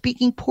 for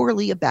speaking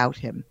poorly about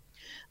him.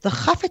 The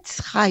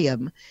Chafetz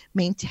Chaim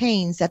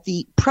maintains that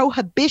the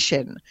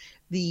prohibition,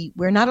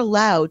 we're not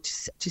allowed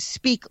to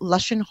speak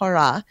Lashon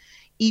Hora,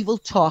 evil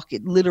talk,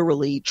 it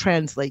literally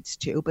translates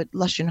to, but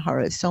Lashon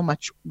Hora is so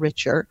much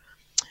richer.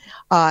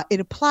 It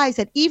applies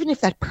that even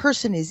if that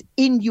person is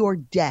in your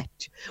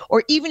debt,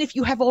 or even if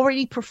you have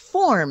already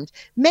performed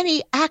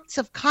many acts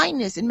of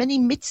kindness and many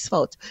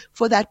mitzvot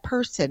for that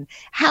person,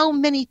 how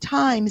many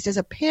times does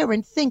a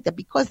parent think that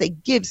because they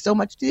give so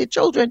much to their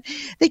children,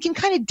 they can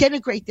kind of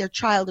denigrate their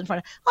child in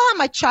front of,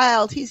 my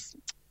child,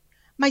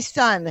 my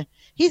son,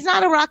 he's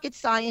not a rocket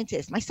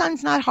scientist. My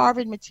son's not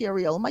Harvard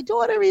material. My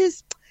daughter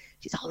she's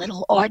a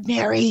little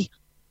ordinary.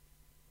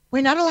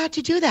 We're not allowed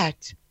to do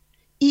that,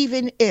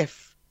 even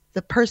if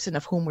the person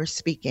of whom we're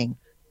speaking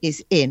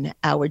is in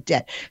our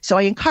debt. So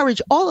I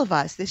encourage all of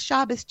us this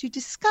Shabbos to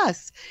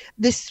discuss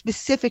this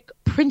specific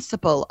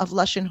principle of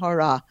Lashon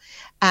Hora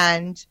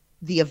and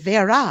the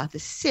Avera, the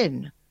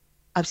sin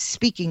of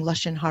speaking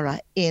Lashon Hora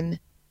in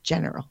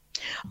general.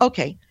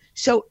 Okay,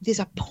 so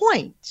there's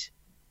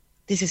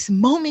this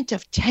moment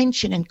of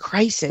tension and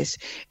crisis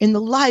in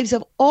the lives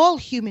of all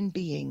human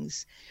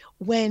beings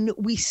when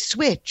we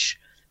switch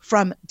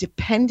from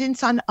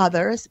dependence on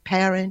others,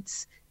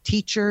 parents,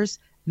 teachers,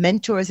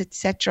 mentors,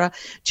 etc.,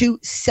 to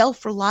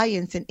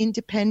self-reliance and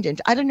independent.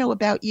 I don't know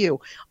about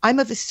you. I'm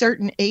of a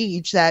certain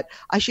age that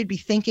I should be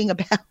thinking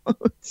about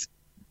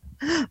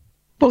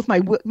both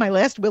my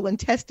last will and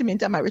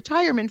testament and my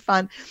retirement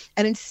fund.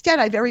 And instead,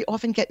 I very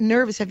often get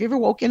nervous. Have you ever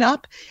woken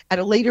up at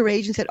a later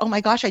age and said, oh my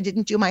gosh, I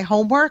didn't do my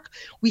homework?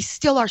 We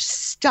still are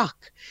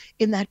stuck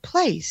in that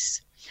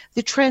place.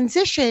 The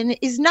transition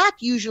is not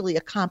usually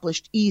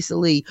accomplished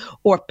easily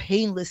or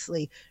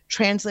painlessly,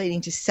 translating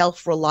to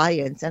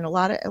self-reliance. And a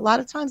lot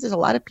of times there's a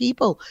lot of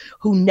people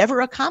who never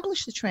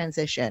accomplish the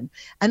transition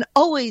and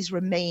always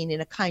remain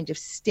in a kind of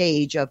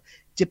stage of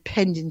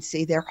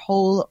dependency their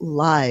whole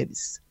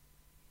lives.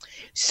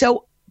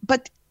 So,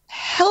 but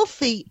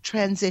healthy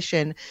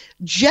transition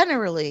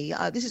generally,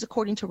 this is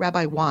according to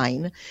Rabbi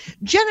Wein,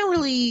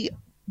 generally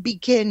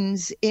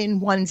begins in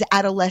one's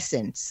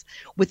adolescence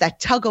with that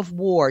tug of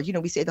war.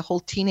 We say the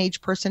whole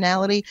teenage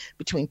personality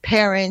between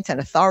parents and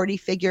authority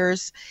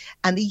figures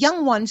and the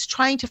young ones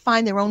trying to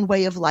find their own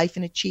way of life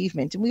and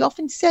achievement. And we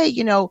often say,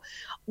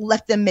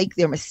 let them make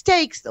their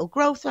mistakes. They'll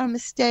grow from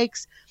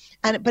mistakes.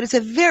 But it's a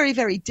very,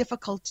 very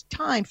difficult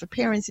time for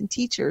parents and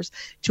teachers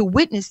to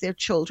witness their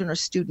children or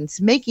students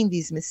making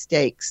these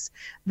mistakes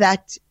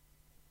that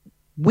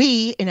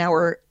we, in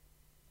our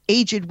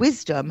aged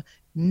wisdom,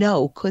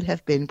 know could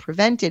have been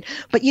prevented.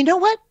 But you know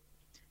what?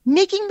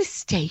 Making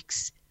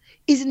mistakes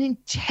is an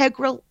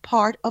integral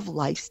part of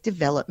life's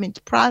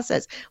development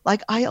process.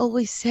 Like I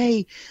always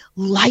say,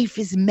 life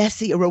is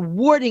messy. A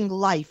rewarding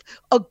life,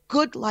 a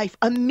good life,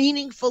 a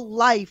meaningful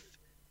life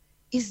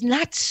is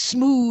not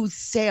smooth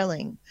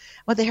sailing.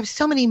 Well, they have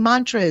so many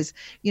mantras.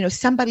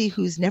 Somebody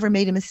who's never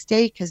made a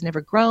mistake has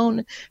never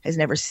grown, they've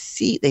never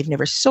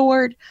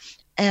soared.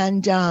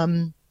 And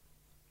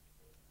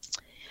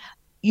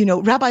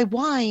Rabbi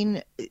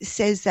Wein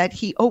says that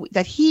he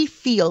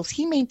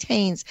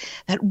maintains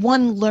that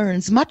one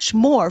learns much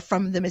more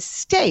from the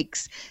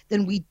mistakes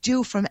than we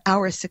do from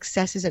our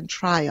successes and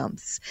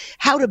triumphs.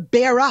 How to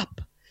bear up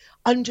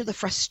under the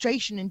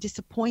frustration and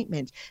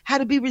disappointment, how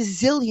to be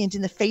resilient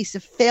in the face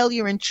of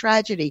failure and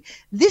tragedy.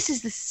 This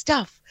is the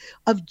stuff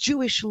of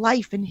Jewish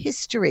life and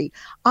history.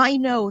 I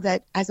know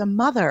that as a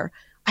mother,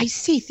 I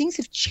see things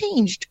have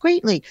changed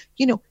greatly.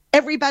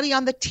 Everybody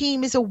on the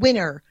team is a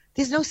winner.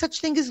 There's no such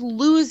thing as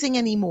losing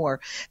anymore.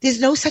 There's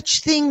no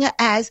such thing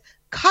as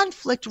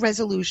conflict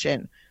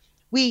resolution.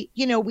 We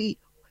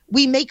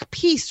make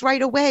peace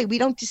right away. We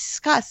don't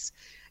discuss,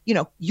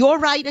 you're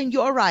right and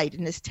you're right.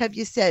 And as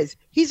Tevye says,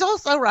 he's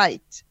also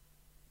right.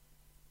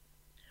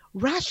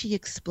 Rashi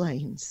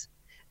explains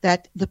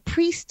that the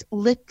priest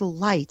lit the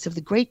lights of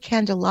the great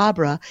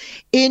candelabra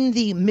in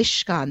the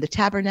Mishkan, the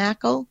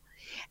tabernacle,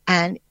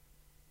 and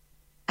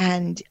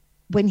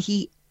when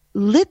he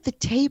lit the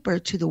taper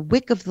to the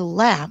wick of the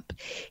lamp,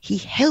 he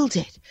held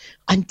it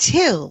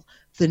until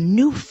the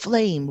new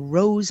flame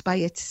rose by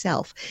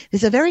itself.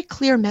 There's a very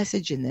clear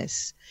message in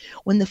this.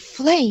 When the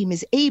flame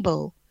is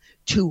able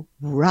to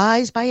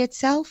rise by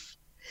itself,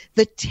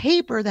 the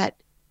taper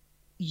that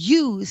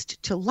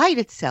used to light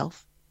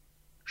itself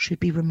should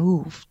be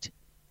removed.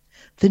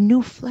 The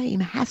new flame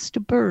has to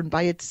burn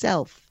by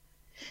itself.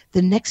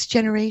 The next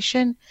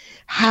generation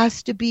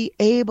has to be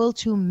able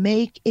to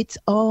make its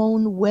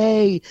own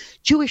way.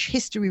 Jewish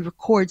history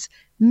records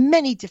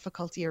many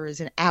difficult eras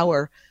in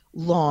our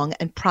long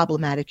and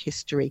problematic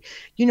history.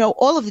 You know,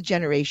 all of the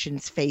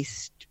generations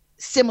faced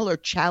similar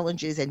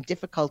challenges and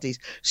difficulties,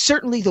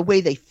 certainly the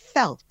way they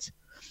felt.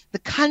 The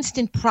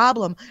constant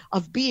problem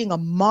of being a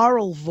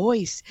moral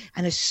voice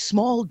and a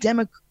small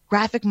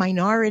demographic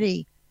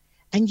minority.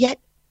 And yet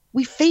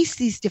we face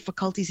these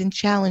difficulties and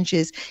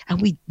challenges,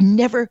 and we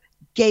never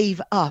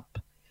gave up.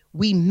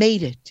 We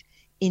made it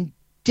in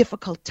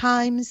difficult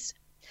times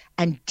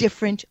and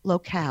different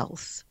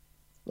localities,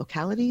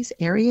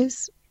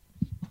 areas,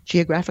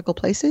 geographical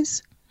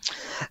places.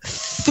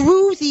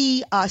 Through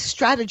the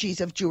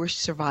strategies of Jewish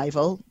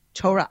survival,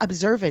 Torah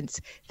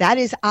observance, that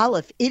is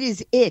Aleph, it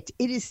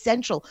is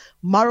central,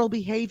 moral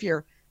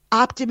behavior,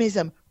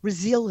 optimism,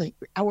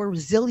 our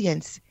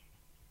resilience,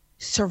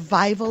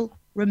 survival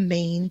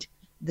remained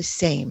the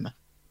same.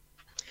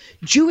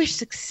 Jewish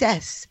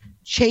success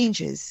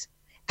changes,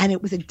 and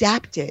it was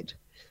adapted,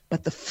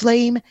 but the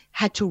flame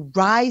had to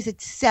rise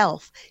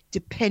itself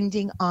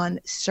depending on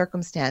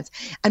circumstance.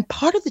 And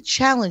part of the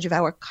challenge of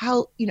our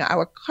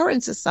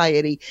current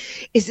society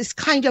is this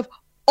kind of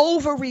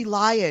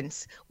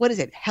over-reliance. What is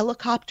it?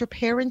 Helicopter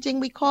parenting,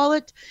 we call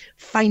it?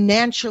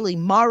 Financially,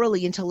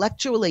 morally,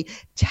 intellectually,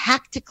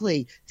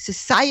 tactically,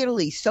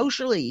 societally,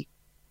 socially.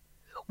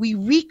 We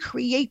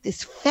recreate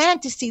this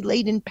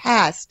fantasy-laden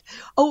past.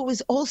 Oh, it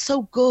was all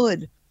so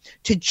good,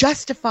 to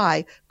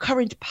justify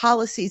current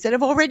policies that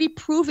have already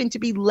proven to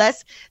be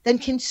less than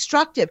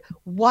constructive.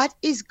 What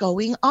is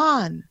going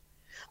on?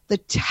 The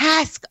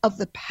task of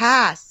the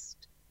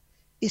past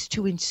is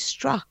to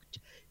instruct,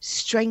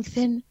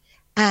 strengthen,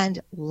 and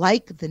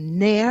like the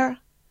ner,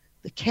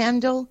 the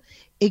candle,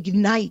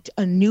 ignite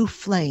a new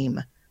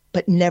flame,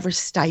 but never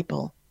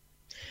stifle.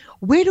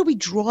 Where do we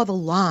draw the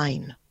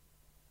line?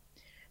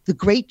 The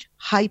great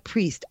high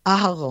priest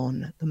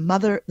Aharon,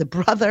 the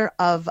brother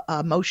of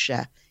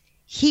Moshe,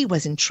 he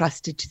was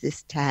entrusted to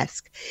this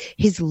task.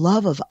 His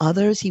love of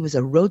others, he was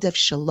a Rodef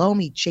Shalom,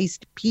 he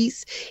chased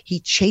peace, he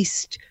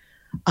chased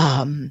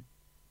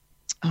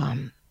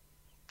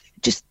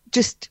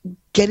just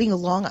getting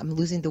along. I'm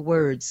losing the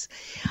words.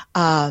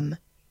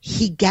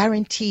 He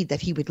guaranteed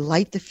that he would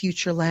light the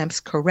future lamps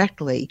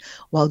correctly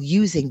while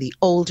using the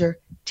older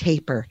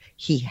taper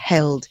he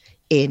held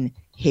in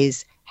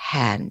his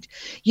hand.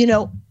 You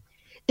know,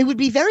 it would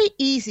be very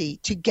easy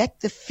to get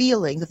the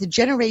feeling that the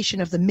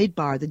generation of the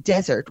Midbar, the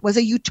desert, was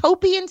a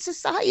utopian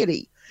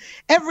society.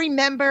 Every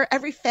member,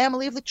 every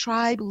family of the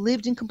tribe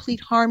lived in complete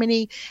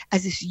harmony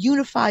as this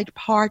unified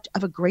part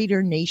of a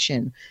greater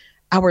nation.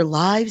 Our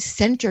lives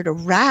centered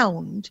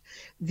around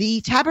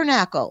the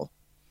tabernacle,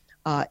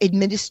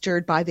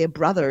 administered by their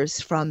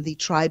brothers from the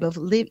tribe of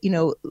Levi.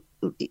 You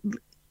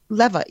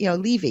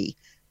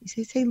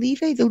say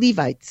Levi? The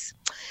Levites,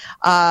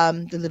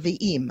 the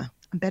Levi'im.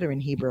 I'm better in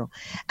Hebrew.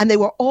 And they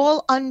were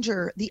all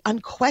under the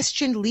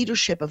unquestioned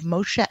leadership of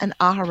Moshe and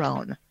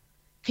Aharon.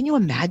 Can you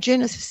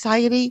imagine a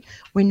society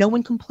where no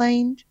one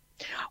complained,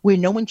 where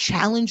no one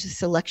challenged the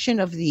selection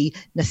of the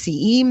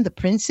Nasi'im, the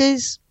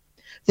princes?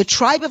 The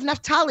tribe of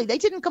Naphtali, they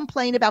didn't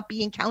complain about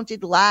being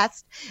counted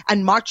last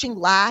and marching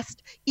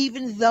last,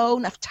 even though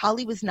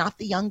Naphtali was not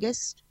the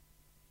youngest.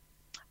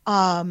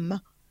 Not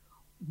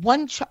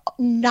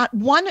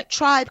one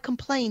tribe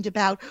complained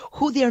about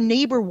who their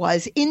neighbor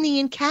was in the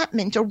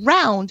encampment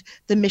around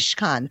the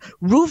Mishkan.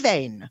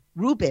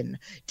 Reuben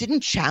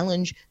didn't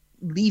challenge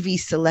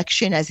Levi's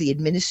selection as the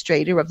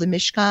administrator of the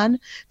Mishkan.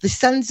 The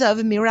sons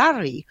of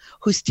Merari,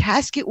 whose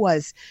task it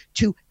was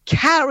to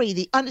carry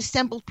the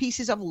unassembled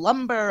pieces of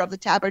lumber of the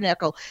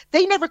tabernacle,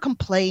 they never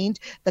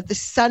complained that the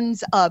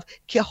sons of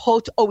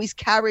Kehot always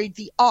carried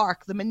the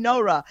ark, the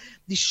menorah,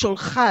 the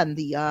shulchan,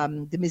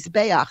 the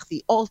mizbeach,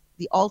 the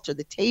altar,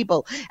 the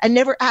table, and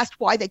never asked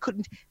why they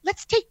couldn't.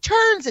 Let's take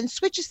turns and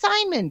switch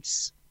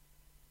assignments.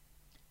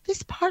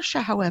 This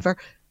parsha, however,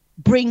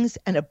 brings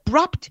an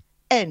abrupt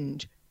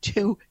end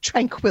to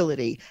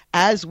tranquility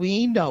as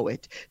we know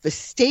it. The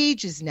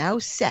stage is now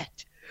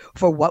set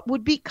for what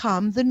would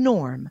become the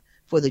norm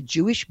for the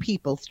Jewish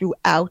people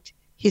throughout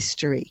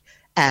history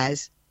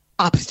as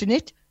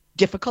obstinate,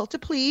 difficult to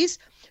please,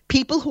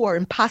 people who are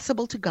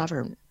impossible to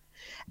govern.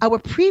 Our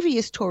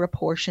previous Torah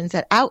portions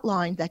that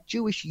outlined that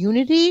Jewish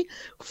unity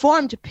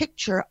formed a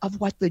picture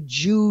of what the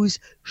Jews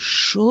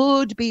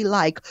should be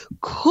like,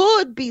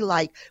 could be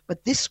like.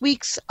 But this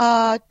week's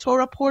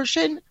Torah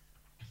portion,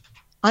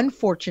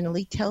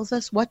 unfortunately, tells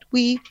us what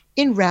we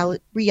in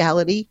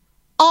reality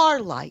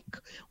are like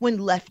when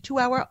left to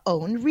our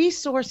own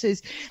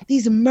resources.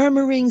 These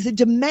murmurings, the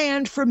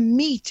demand for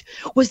meat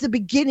was the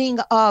beginning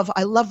of,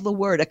 I love the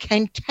word, a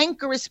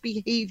cantankerous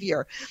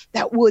behavior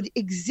that would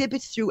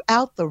exhibit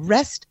throughout the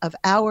rest of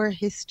our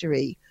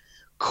history.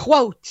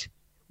 Quote,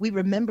 we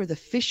remember the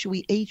fish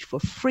we ate for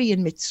free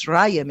in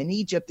Mitzrayim, in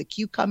Egypt, the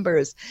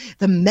cucumbers,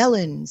 the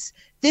melons.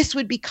 This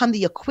would become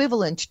the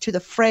equivalent to the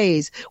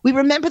phrase, we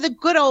remember the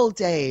good old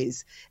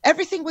days.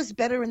 Everything was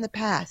better in the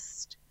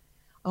past.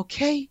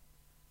 Okay?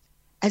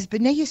 As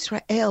Bnei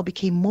Yisrael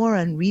became more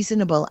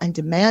unreasonable and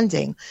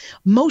demanding,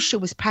 Moshe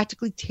was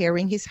practically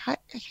tearing his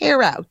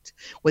hair out.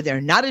 Were there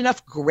not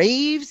enough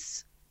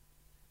graves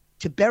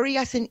to bury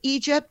us in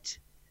Egypt.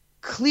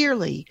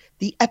 Clearly,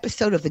 the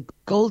episode of the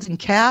golden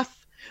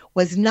calf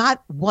was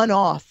not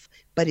one-off,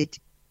 but it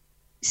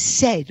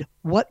said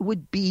what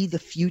would be the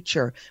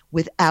future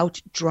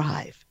without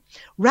drive.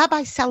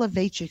 Rabbi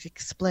Soloveitchik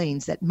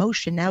explains that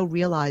Moshe now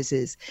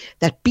realizes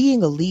that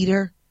being a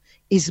leader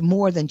is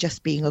more than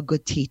just being a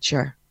good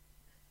teacher.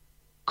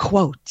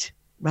 Quote,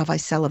 Rabbi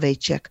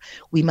Soloveitchik,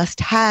 we must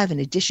have, in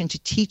addition to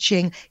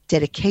teaching,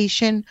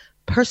 dedication,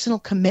 personal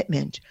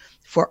commitment,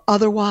 for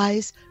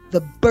otherwise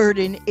the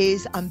burden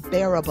is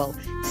unbearable.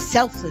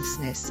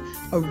 Selflessness,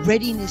 a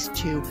readiness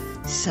to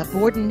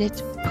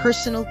subordinate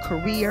personal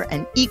career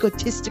and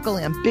egotistical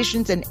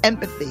ambitions and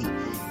empathy,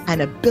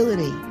 an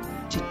ability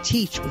to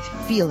teach with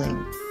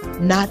feeling,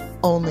 not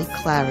only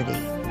clarity.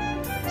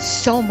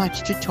 So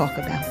much to talk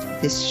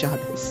about this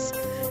Shabbos.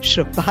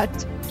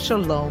 Shabbat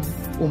Shalom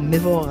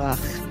u'Mivorach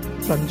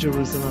from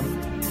Jerusalem.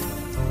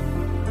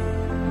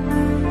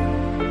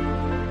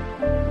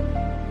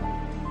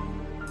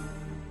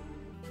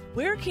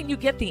 Where can you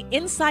get the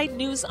inside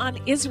news on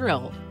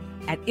Israel?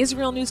 At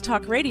Israel News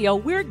Talk Radio,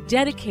 we're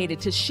dedicated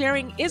to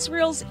sharing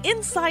Israel's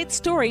inside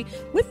story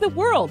with the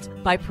world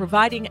by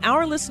providing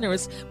our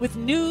listeners with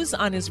news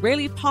on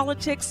Israeli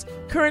politics,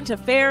 current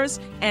affairs,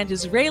 and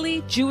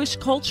Israeli Jewish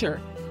culture.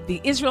 The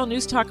Israel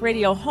News Talk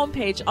Radio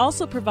homepage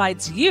also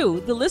provides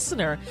you, the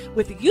listener,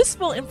 with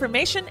useful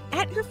information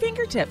at your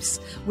fingertips,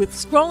 with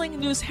scrolling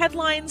news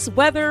headlines,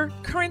 weather,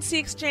 currency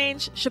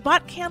exchange,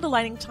 Shabbat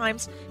candlelighting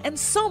times, and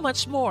so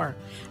much more.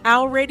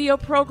 Our radio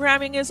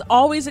programming is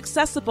always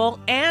accessible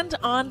and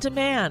on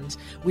demand.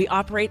 We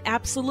operate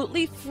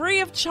absolutely free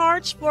of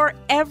charge for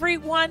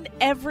everyone,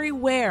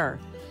 everywhere.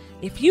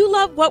 If you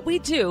love what we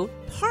do,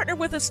 partner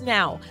with us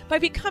now by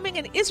becoming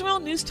an Israel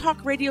News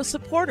Talk Radio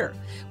supporter.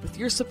 With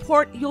your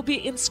support, you'll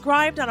be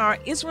inscribed on our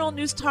Israel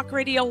News Talk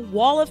Radio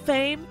Wall of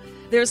Fame.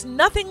 There's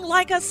nothing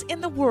like us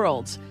in the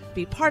world.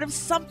 Be part of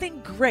something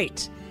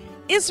great.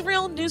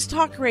 Israel News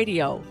Talk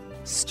Radio.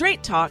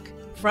 Straight talk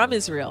from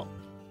Israel.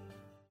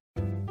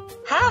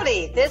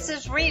 Howdy, this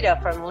is Rita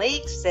from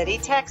League City,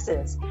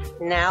 Texas,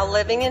 now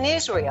living in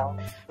Israel.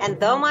 And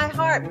though my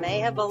heart may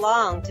have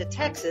belonged to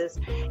Texas,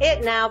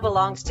 it now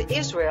belongs to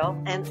Israel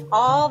and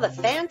all the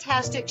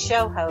fantastic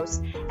show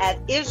hosts at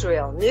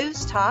Israel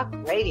News Talk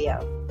Radio.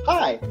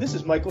 Hi, this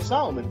is Michael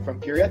Solomon from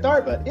Kiryat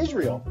Arba,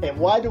 Israel. And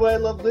why do I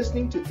love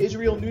listening to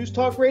Israel News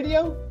Talk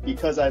Radio?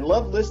 Because I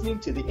love listening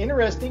to the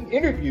interesting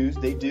interviews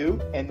they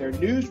do and their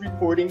news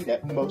reporting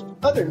that most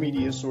other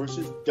media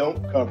sources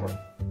don't cover.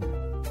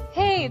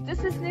 Hey,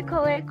 this is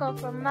Nicoleko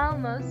from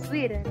Malmö,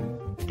 Sweden.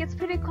 It gets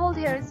pretty cold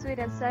here in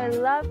Sweden, so I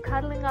love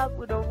cuddling up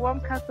with a warm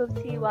cup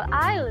of tea while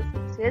I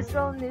listen to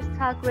Israel News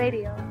Talk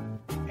Radio.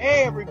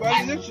 Hey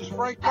everybody, this is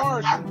Frank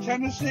Morris from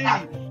Tennessee.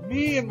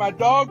 Me and my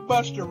dog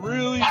Buster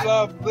really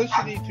love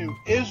listening to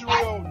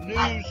Israel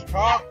News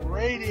Talk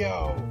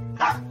Radio.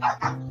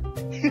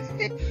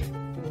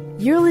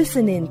 You're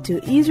listening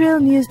to Israel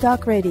News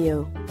Talk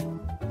Radio.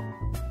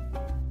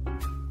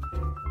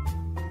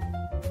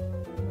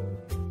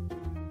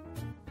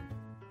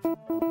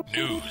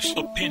 News,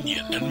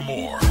 opinion, and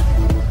more.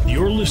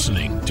 You're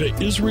listening to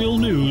Israel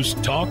News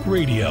Talk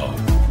Radio.